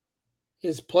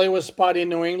 His play was spotty in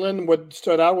New England. What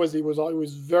stood out was he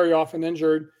was very often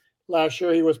injured. Last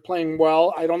year he was playing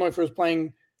well. I don't know if he was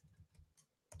playing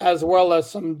as well as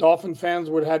some Dolphin fans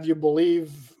would have you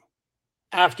believe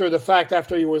after the fact,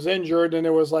 after he was injured, and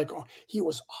it was like, oh, he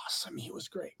was awesome. He was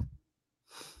great.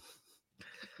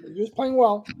 He was playing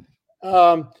well.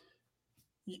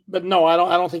 But no, I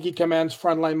don't think he commands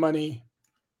frontline money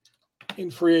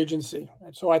in free agency.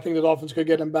 And so I think the Dolphins could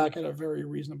get him back at a very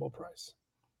reasonable price.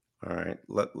 All right.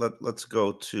 Let's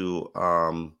go to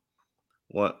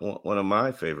one of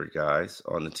my favorite guys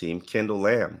on the team, Kendall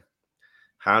Lamb.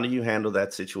 How do you handle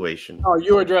that situation? Oh,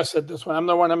 you address it this one. I'm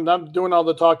the one. I'm doing all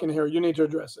the talking here. You need to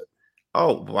address it.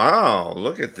 Oh, wow.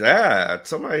 Look at that.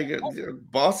 Somebody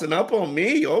bossing up on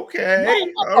me. Okay.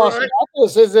 All right.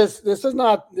 This is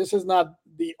not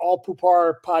the All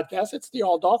Poupar podcast. It's the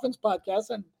All Dolphins podcast.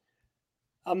 And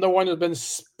I'm the one who's been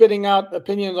spitting out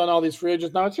opinions on all these free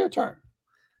agents. Now it's your turn.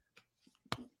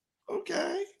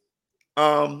 Okay.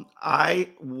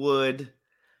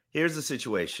 Here's the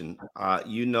situation.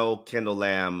 Kendall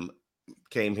Lamb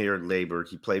came here, labored.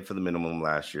 He played for the minimum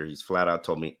last year. He's flat out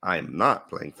told me, I am not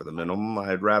playing for the minimum.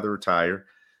 I'd rather retire.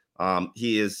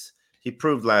 He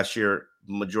proved last year,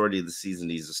 majority of the season,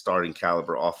 he's a starting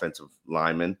caliber offensive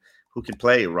lineman who can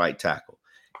play right tackle.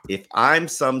 If I'm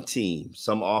some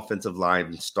offensive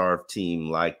line starved team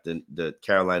like the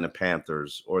Carolina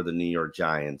Panthers or the New York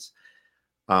Giants,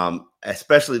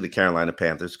 especially the Carolina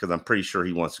Panthers, because I'm pretty sure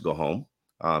he wants to go home.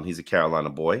 He's a Carolina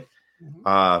boy.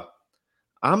 Mm-hmm.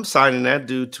 I'm signing that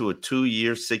dude to a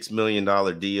 2-year, $6 million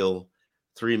deal,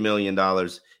 $3 million.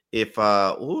 If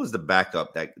who was the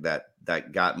backup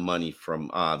that got money from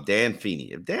Dan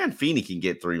Feeney? If Dan Feeney can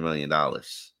get $3 million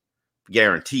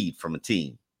guaranteed from a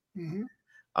team,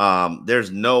 mm-hmm.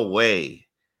 There's no way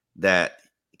that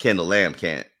Kendall Lamb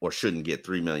can't or shouldn't get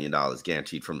 $3 million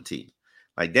guaranteed from a team.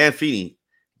 Like Dan Feeney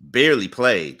barely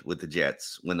played with the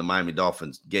Jets when the Miami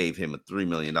Dolphins gave him a $3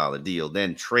 million deal,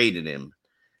 then traded him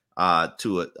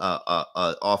to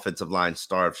a offensive line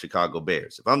star of Chicago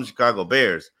Bears. If I'm the Chicago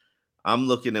Bears, I'm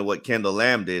looking at what Kendall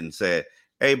Lamb did and said,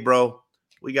 hey, bro,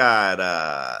 we got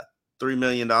 $3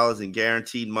 million in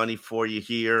guaranteed money for you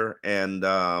here and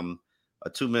a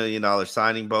 $2 million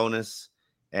signing bonus,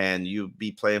 and you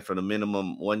be playing for the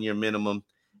minimum, 1 year minimum.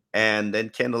 And then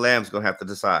Kendall Lamb's going to have to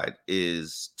decide,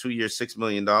 is 2 years, $6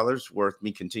 million worth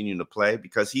me continuing to play?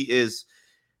 Because he is,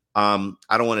 I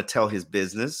don't want to tell his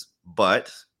business,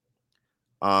 but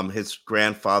his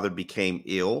grandfather became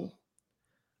ill.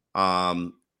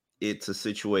 It's a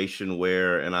situation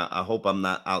where, and I hope I'm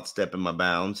not outstepping my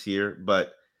bounds here,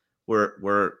 but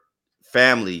we're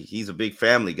family. He's a big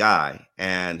family guy,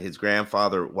 and his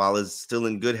grandfather, while is still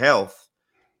in good health,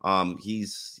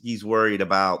 he's worried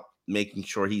about making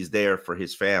sure he's there for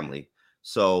his family.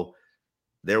 So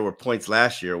there were points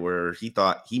last year where he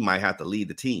thought he might have to lead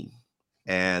the team,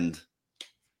 and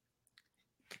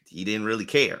he didn't really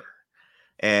care.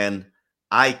 And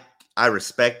I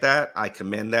respect that. I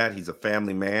commend that. He's a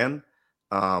family man.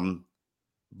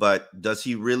 But does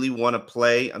he really want to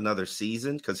play another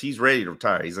season? Because he's ready to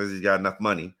retire. He says he's got enough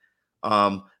money.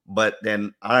 But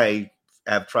then I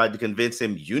have tried to convince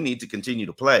him, you need to continue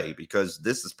to play because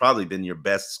this has probably been your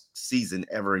best season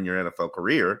ever in your NFL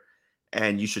career,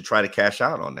 and you should try to cash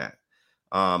out on that.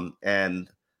 And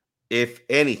if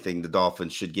anything, the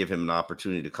Dolphins should give him an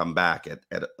opportunity to come back at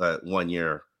 1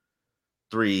 year,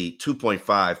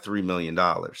 $2.5-3 million,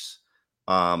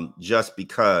 just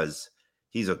because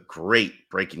he's a great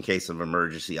break in case of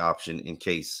emergency option in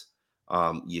case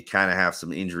you kind of have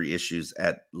some injury issues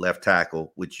at left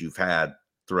tackle, which you've had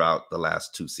throughout the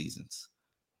last 2 seasons.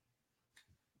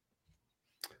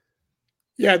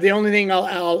 Yeah, the only thing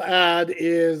I'll add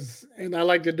is, and I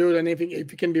like to do it, and if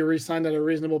it can be re-signed at a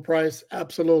reasonable price,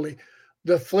 absolutely.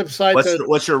 The flip side,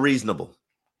 what's your reasonable?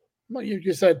 Well,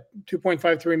 you said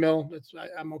 2.53 mil.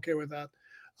 I'm okay with that.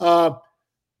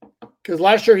 Because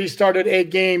last year he started 8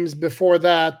 games. Before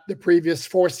that, the previous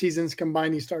 4 seasons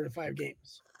combined, he started 5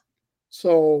 games.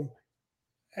 So,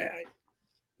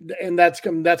 and that's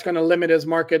going to limit his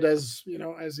market as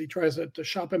he tries to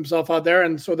shop himself out there.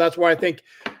 And so that's why I think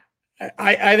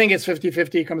it's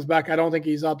 50-50. He comes back. I don't think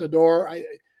he's out the door.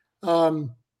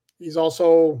 He's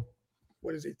also,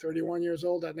 what is he, 31 years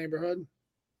old, that neighborhood?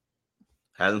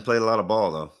 Hasn't played a lot of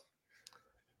ball, though.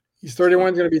 He's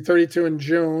 31. He's going to be 32 in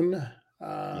June.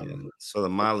 So the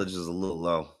mileage is a little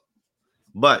low.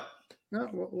 But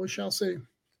we shall see.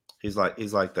 He's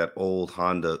like that old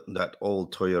Honda, that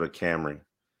old Toyota Camry,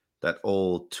 that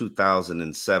old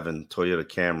 2007 Toyota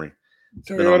Camry.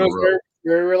 Toyota's very,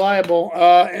 very reliable.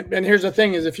 And here's the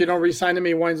thing is, if you don't re-sign him,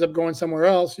 he winds up going somewhere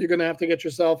else. You're going to have to get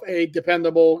yourself a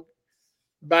dependable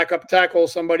backup tackle,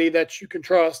 somebody that you can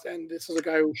trust. And this is a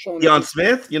guy who's shown. Keon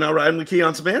Smith? You're not riding with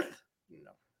Keon Smith?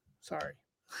 No, sorry.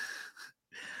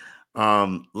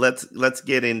 Let's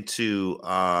get into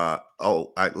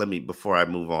before I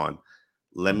move on,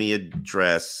 let me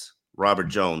address Robert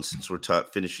Jones since we're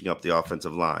finishing up the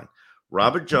offensive line.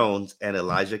 Robert Jones and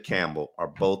Elijah Campbell are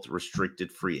both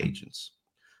restricted free agents.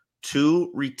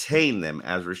 To retain them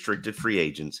as restricted free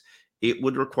agents, it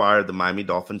would require the Miami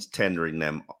Dolphins tendering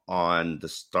them on the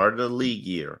start of the league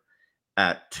year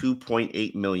at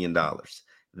 $2.8 million.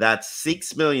 That's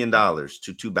 $6 million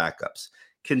to 2 backups.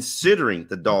 Considering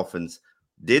the Dolphins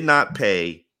did not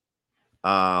pay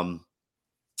Kendall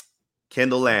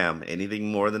Lamb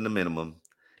anything more than the minimum,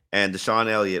 and Deshaun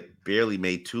Elliott barely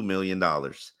made $2 million,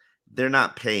 they're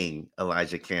not paying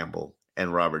Elijah Campbell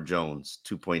and Robert Jones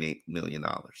 $2.8 million.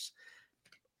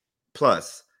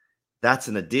 Plus, that's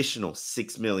an additional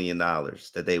 $6 million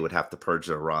that they would have to purge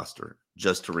their roster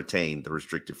just to retain the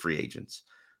restricted free agents.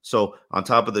 So on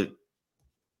top of the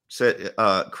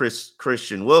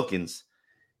Christian Wilkins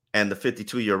and the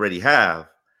 52 you already have,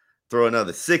 throw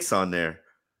another 6 on there,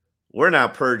 we're now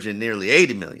purging nearly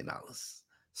 $80 million.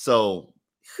 So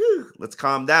let's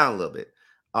calm down a little bit.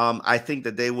 I think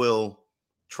that they will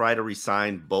try to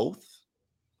re-sign both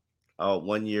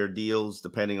 1-year deals,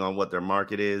 depending on what their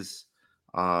market is.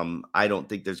 I don't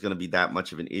think there's going to be that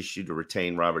much of an issue to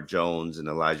retain Robert Jones and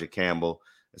Elijah Campbell,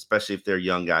 especially if they're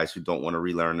young guys who don't want to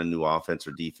relearn a new offense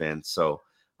or defense. So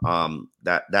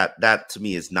that to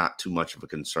me is not too much of a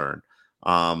concern.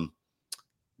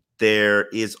 There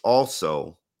is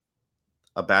also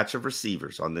a batch of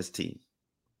receivers on this team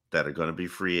that are going to be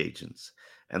free agents,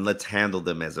 and let's handle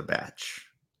them as a batch.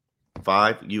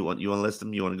 5, you want to list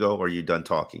them? You want to go, or are you done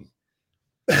talking?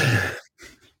 You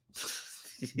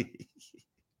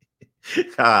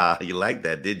like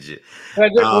that, did you?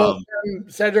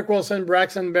 Cedric Wilson,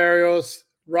 Braxton Berrios,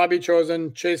 Robbie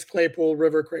Chosen, Chase Claypool,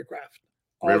 River Craycraft.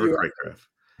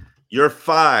 You're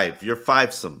five. You're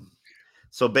fivesome.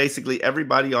 So basically,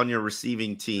 everybody on your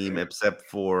receiving team except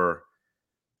for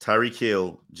Tyreek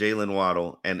Hill, Jalen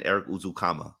Waddle, and Eric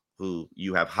Uzukama, who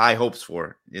you have high hopes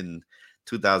for in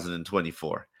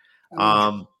 2024.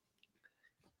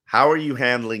 How are you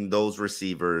handling those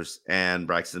receivers and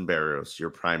Braxton Berrios, your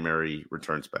primary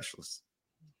return specialist?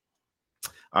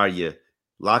 Are you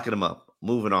locking them up,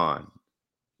 moving on?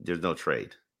 There's no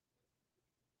trade.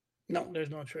 No, there's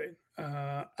no trade.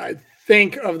 I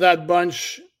think of that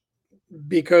bunch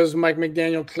because Mike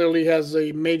McDaniel clearly has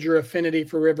a major affinity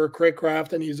for River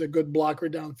Craycraft, and he's a good blocker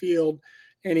downfield,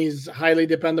 and he's highly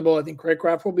dependable. I think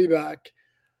Craycraft will be back.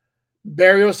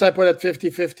 Berrios, I put at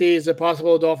 50-50. Is it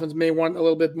possible the Dolphins may want a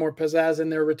little bit more pizzazz in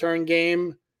their return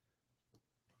game?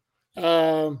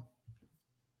 It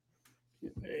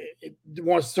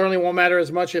certainly won't matter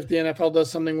as much if the NFL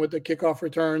does something with the kickoff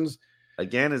returns.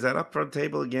 Again, is that up for the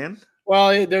table again?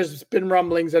 Well, there's been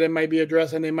rumblings that it might be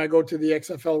addressed, and they might go to the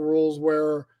XFL rules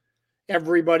where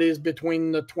everybody is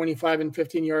between the 25 and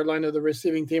 15-yard line of the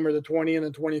receiving team, or the 20 and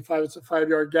the 25. It's a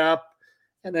 5-yard gap,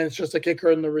 and then it's just a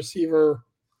kicker and the receiver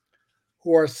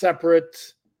who are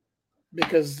separate,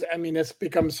 because, I mean, it's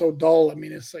become so dull. I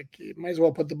mean, it's like you might as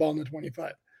well put the ball in the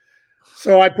 25.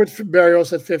 So I put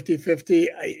Berrios at 50-50.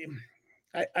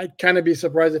 I'd kind of be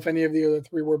surprised if any of the other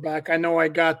three were back. I know I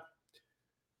got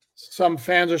some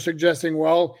fans are suggesting,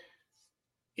 well,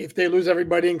 if they lose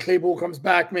everybody and Claypool comes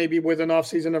back, maybe with an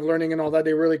offseason of learning and all that,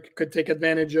 they really could take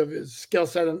advantage of his skill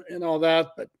set and all that.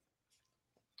 But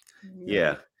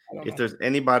yeah. If there's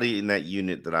anybody in that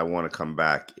unit that I want to come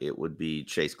back, it would be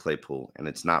Chase Claypool, and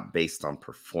it's not based on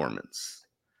performance.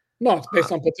 No, it's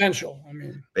based on potential. I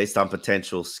mean, based on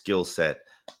potential, skill set,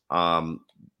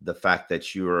 the fact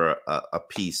that you're a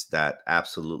piece that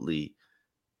absolutely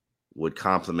would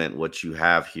complement what you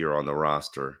have here on the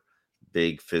roster,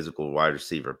 big physical wide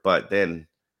receiver. But then,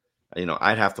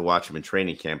 I'd have to watch him in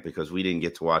training camp because we didn't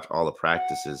get to watch all the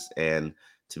practices. And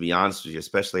to be honest with you,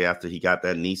 especially after he got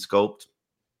that knee scoped,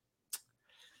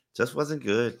 just wasn't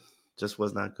good. Just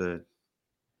was not good.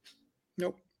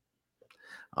 Nope.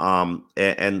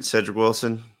 And Cedric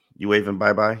Wilson, you waving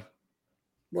bye-bye?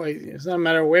 Well, it's not a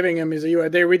matter of waving him. They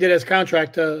redid his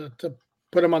contract to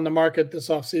put him on the market this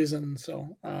offseason.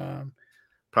 So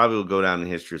probably will go down in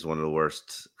history as one of the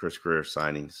worst career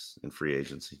signings in free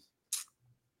agency.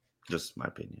 Just my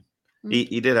opinion. Mm-hmm.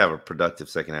 He did have a productive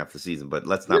second half of the season, but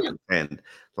let's not pretend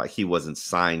like he wasn't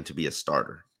signed to be a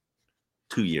starter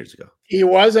 2 years ago. He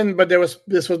wasn't, but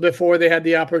this was before they had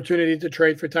the opportunity to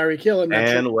trade for Tyreek Hill.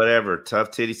 And whatever.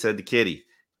 Tough titty said the kitty.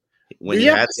 When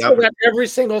you had the opportunity, every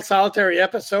single solitary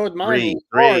episode, three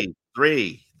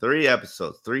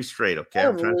episodes, 3 straight. Okay,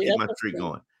 I'm trying to keep my streak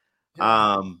going.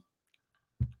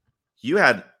 You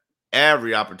had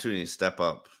every opportunity to step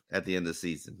up at the end of the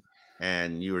season,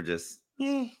 and you were just.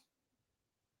 You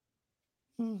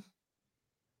talking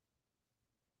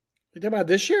about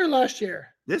this year or last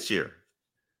year? This year.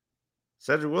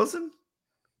 Cedric Wilson?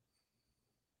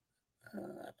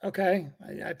 Okay.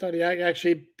 I thought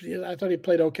he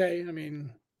played okay. I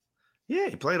mean. Yeah,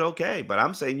 he played okay, but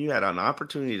I'm saying you had an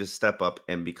opportunity to step up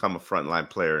and become a frontline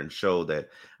player and show that.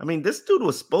 I mean, this dude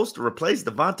was supposed to replace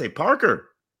Devontae Parker.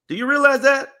 Do you realize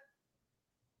that?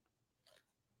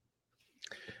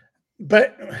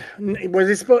 But was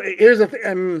he supposed? Here's the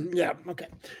thing. Yeah, okay.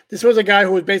 This was a guy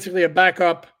who was basically a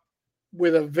backup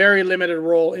with a very limited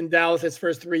role in Dallas his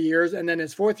first 3 years, and then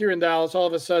his 4th year in Dallas, all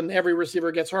of a sudden every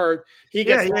receiver gets hurt. He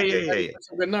gets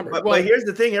some good numbers. But here's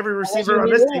the thing: every receiver on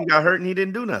this team got hurt, and he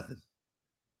didn't do nothing.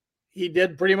 He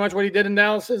did pretty much what he did in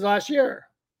Dallas his last year.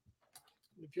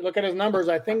 If you look at his numbers,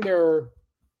 I think they're.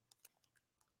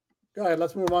 Go ahead.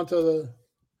 Let's move on to the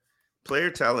player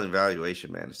talent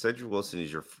evaluation, man. If Cedric Wilson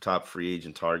is your top free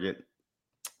agent target.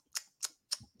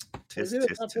 Was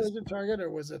it a top free agent target, or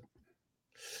was it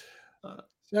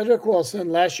Cedric Wilson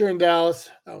last year in Dallas?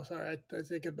 Oh, sorry, I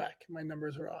take it back. My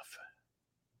numbers are off.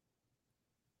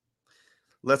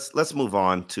 Let's move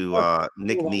on to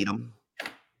Nick Needham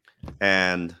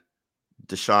and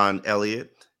Deshaun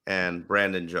Elliott and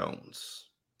Brandon Jones.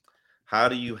 How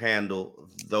do you handle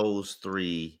those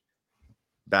 3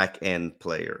 back-end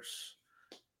players?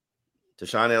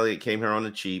 Deshaun Elliott came here on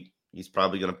the cheap. He's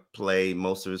probably going to play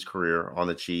most of his career on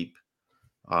the cheap.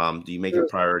 Do you make it a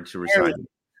priority to resign him?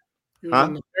 He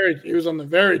was on the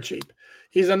very cheap.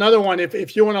 He's another one.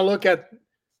 If you want to look at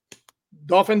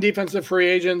Dolphin defensive free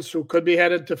agents who could be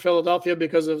headed to Philadelphia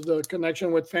because of the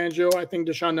connection with Fangio, I think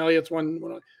Deshaun Elliott's one.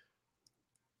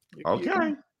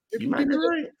 Okay.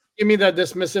 Give me that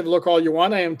dismissive look all you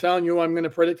want. I am telling you, I'm going to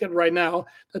predict it right now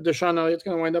that Deshaun Elliott's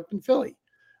going to wind up in Philly.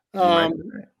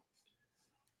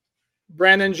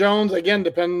 Brandon Jones, again,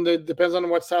 depends on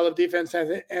what style of defense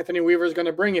Anthony Weaver is going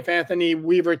to bring. If Anthony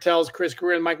Weaver tells Chris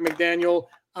Greer and Mike McDaniel,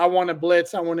 I want to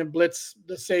blitz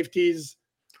the safeties,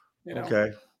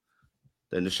 Okay.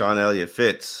 Then Deshaun Elliott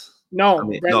fits.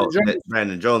 No,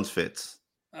 Brandon Jones fits.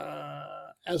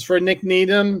 As for Nick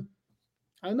Needham,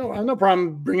 I have no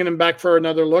problem bringing him back for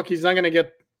another look. He's not going to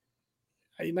get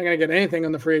anything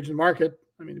on the free agent market.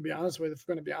 I mean, to be honest with you, if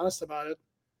we're going to be honest about it.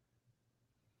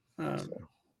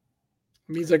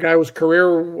 He's a guy whose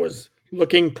career was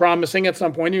looking promising at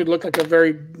some point. He would look like a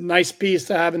very nice piece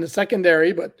to have in the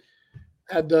secondary, but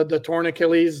had the torn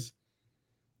Achilles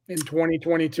in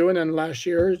 2022, and then last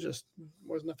year just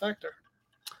wasn't a factor.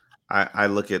 I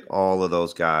look at all of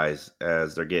those guys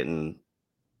as they're getting,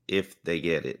 if they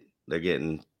get it, they're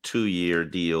getting 2-year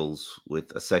deals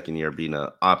with a second year being an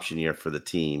option year for the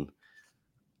team.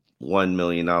 $1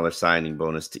 million signing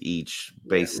bonus to each,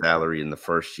 base salary in the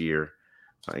first year.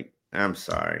 Like, I'm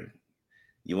sorry.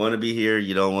 You want to be here,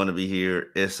 you don't want to be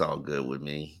here. It's all good with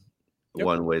me,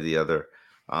 one way or the other.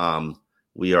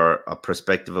 We are a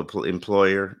prospective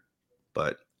employer,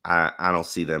 but I don't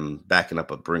see them backing up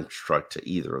a Brinks truck to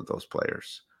either of those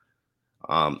players.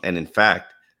 And in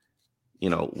fact,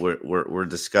 we're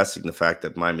discussing the fact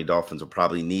that Miami Dolphins will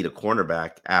probably need a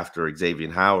cornerback after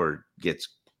Xavier Howard gets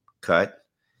cut.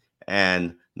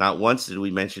 And not once did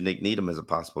we mention Nick Needham as a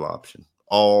possible option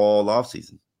all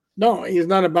offseason. No, he's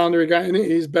not a boundary guy.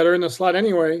 He's better in the slot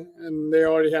anyway. And they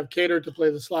already have Cater to play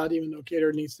the slot, even though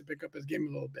Cater needs to pick up his game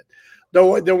a little bit.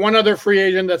 The one other free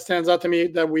agent that stands out to me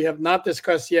that we have not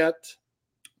discussed yet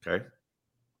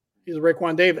is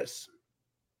Raekwon Davis,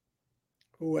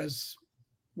 who was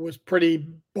pretty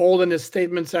bold in his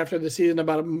statements after the season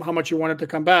about how much he wanted to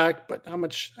come back, but how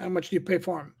much do you pay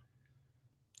for him?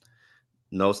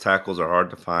 Nose tackles are hard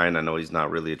to find. I know he's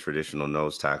not really a traditional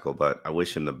nose tackle, but I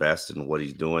wish him the best in what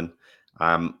he's doing.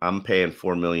 I'm paying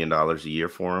 $4 million a year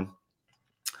for him.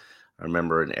 I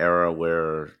remember an era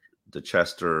where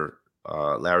the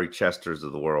Larry Chesters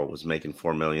of the world was making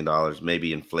 $4 million.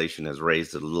 Maybe inflation has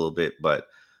raised it a little bit, but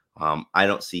I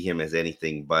don't see him as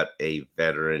anything but a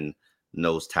veteran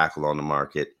nose tackle on the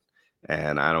market.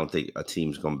 And I don't think a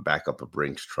team's going to back up a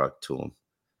Brinks truck to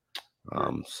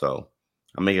him. So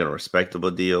I'm making a respectable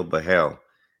deal, but hell,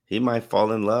 he might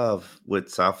fall in love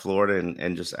with South Florida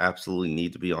and just absolutely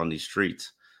need to be on these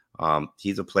streets.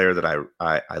 He's a player that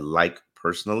I like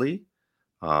personally.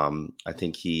 I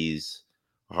think he's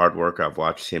a hard worker. I've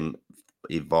watched him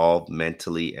evolve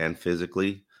mentally and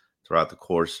physically throughout the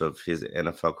course of his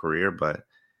NFL career, but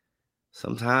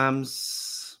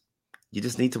sometimes you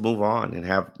just need to move on and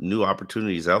have new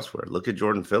opportunities elsewhere. Look at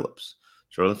Jordan Phillips.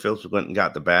 Jordan Phillips went and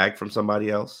got the bag from somebody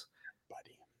else.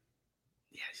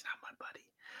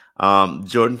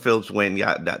 Jordan Phillips went and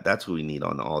got that. That's who we need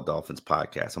on the All Dolphins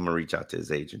podcast. I'm gonna reach out to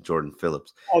his agent, Jordan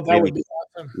Phillips. Oh, that would be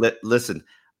awesome. Listen,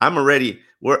 I already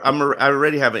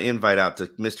have an invite out to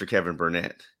Mr. Kevin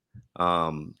Burnett.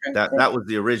 That was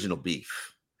the original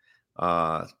beef.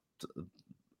 But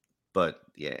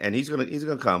yeah, and he's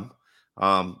gonna come.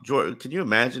 Jordan, can you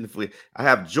imagine if I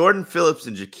have Jordan Phillips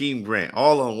and Jakeem Grant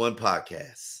all on one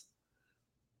podcast?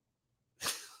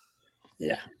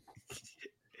 Yeah.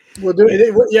 We'll do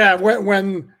it. Yeah,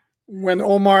 when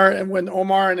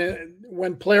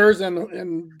players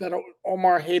and that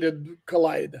Omar hated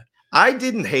collide. I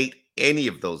didn't hate any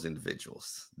of those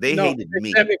individuals. They hated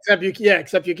me. Except you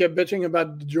kept bitching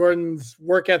about Jordan's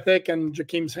work ethic and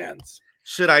Jakeem's hands.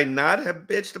 Should I not have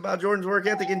bitched about Jordan's work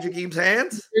ethic and Jakeem's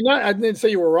hands? I didn't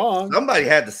say you were wrong. Somebody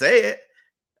had to say it.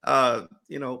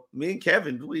 Me and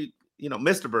Kevin,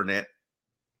 Mr. Burnett.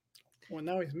 Well,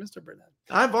 now he's Mr. Burnett.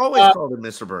 I've always called him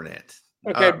Mr. Burnett.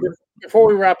 Okay, before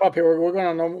we wrap up here, we're going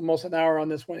on almost an hour on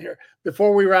this one here.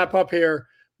 Before we wrap up here,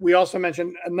 we also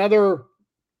mentioned another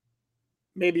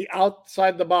maybe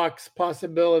outside the box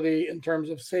possibility in terms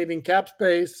of saving cap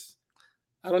space.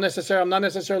 I'm not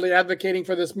necessarily advocating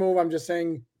for this move. I'm just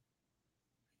saying,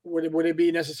 would it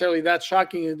be necessarily that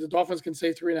shocking if the Dolphins can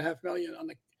save $3.5 million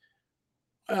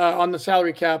on the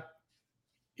salary cap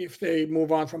if they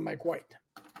move on from Mike White?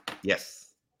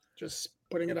 Yes. Just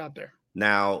putting it out there.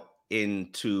 Now,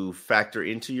 to factor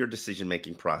into your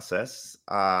decision-making process,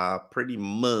 pretty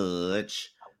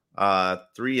much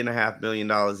 $3.5 million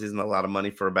isn't a lot of money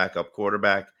for a backup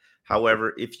quarterback.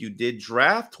 However, if you did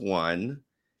draft one,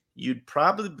 you'd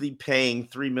probably be paying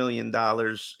 $3 million.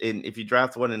 If you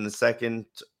draft one in the second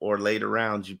or later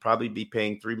rounds, you'd probably be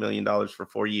paying $3 million for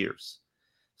 4 years.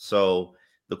 So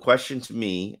the question to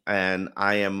me, and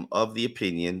I am of the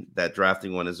opinion that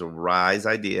drafting one is a wise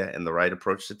idea and the right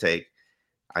approach to take.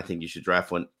 I think you should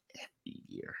draft one every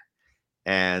year.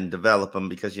 and develop them,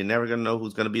 because you're never going to know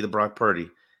who's going to be the Brock Purdy.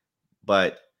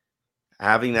 But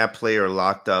having that player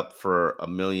locked up for $1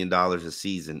 million a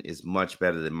season is much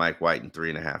better than Mike White and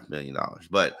 $3.5 million.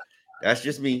 But that's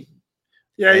just me.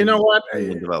 Yeah, you know what?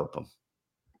 Develop them.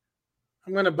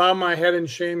 I'm going to bow my head in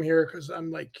shame here because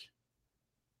I'm going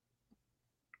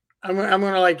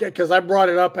to because I brought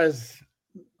it up as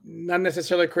not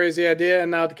necessarily a crazy idea, and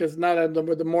now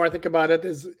the more I think about it,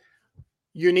 is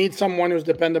you need someone who's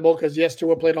dependable, because yes,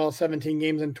 Tua played all 17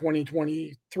 games in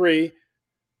 2023.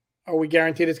 Are we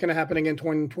guaranteed it's going to happen again in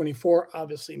 2024?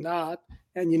 Obviously not.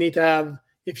 And you need to have,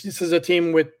 if this is a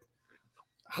team with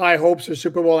high hopes or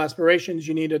Super Bowl aspirations,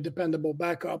 you need a dependable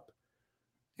backup.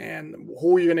 And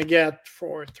who are you going to get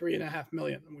for $3.5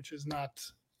 million, which is not.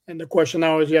 And the question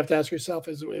now is, you have to ask yourself,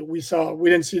 is we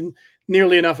didn't see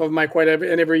nearly enough of Mike White,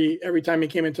 and every time he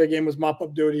came into a game was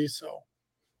mop-up duty. So,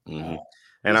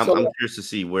 and I'm curious to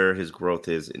see where his growth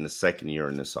is in the second year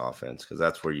in this offense, because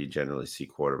that's where you generally see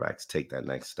quarterbacks take that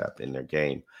next step in their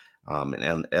game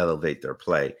and elevate their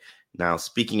play. Now,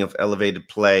 speaking of elevated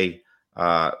play,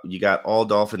 you got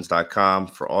alldolphins.com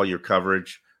for all your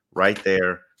coverage right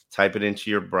there. Type it into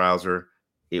your browser.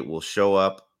 It will show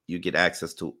up. You get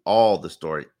access to all the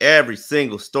story, every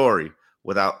single story,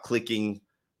 without clicking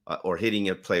or hitting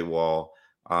a play wall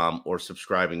or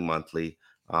subscribing monthly.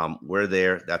 We're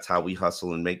there. That's how we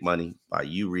hustle and make money, by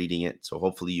you reading it. So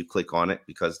hopefully you click on it,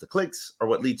 because the clicks are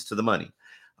what leads to the money.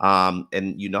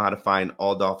 And you know how to find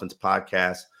All Dolphins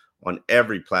podcasts on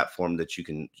every platform that you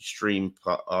can stream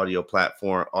audio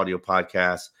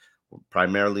podcasts,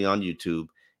 primarily on YouTube.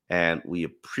 And we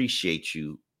appreciate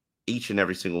you, each and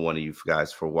every single one of you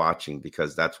guys, for watching,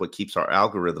 because that's what keeps our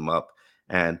algorithm up.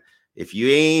 And if you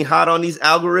ain't hot on these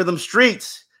algorithm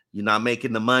streets, you're not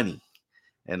making the money.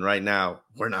 And right now,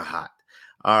 we're not hot.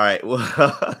 All right.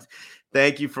 Well,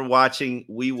 thank you for watching.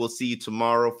 We will see you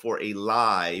tomorrow for a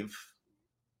live.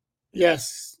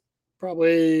 Yes,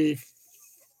 probably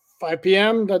 5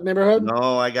 p.m. that neighborhood.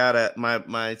 No, I got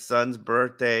my son's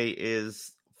birthday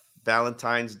is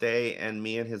Valentine's Day, and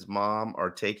me and his mom are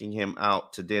taking him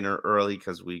out to dinner early,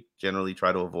 because we generally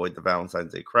try to avoid the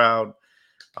Valentine's Day crowd.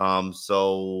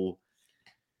 So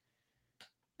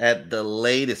at the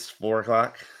latest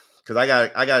 4:00, because I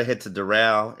got to head to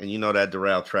Doral, and you know that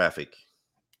Doral traffic.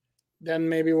 Then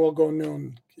maybe we'll go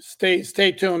noon. Stay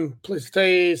tuned. Please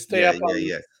stay up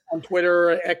on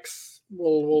Twitter, X.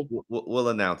 We'll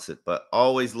announce it, but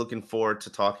always looking forward to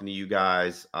talking to you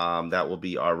guys. That will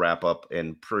be our wrap up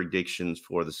and predictions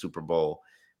for the Super Bowl.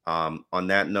 On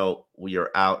that note, we are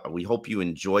out. We hope you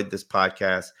enjoyed this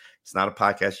podcast. It's not a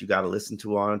podcast you got to listen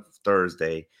to on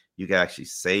Thursday. You can actually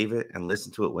save it and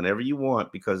listen to it whenever you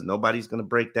want, because nobody's going to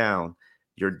break down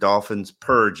your Dolphins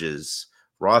purges,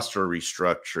 roster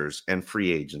restructures, and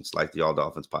free agents like the All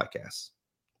Dolphins podcast.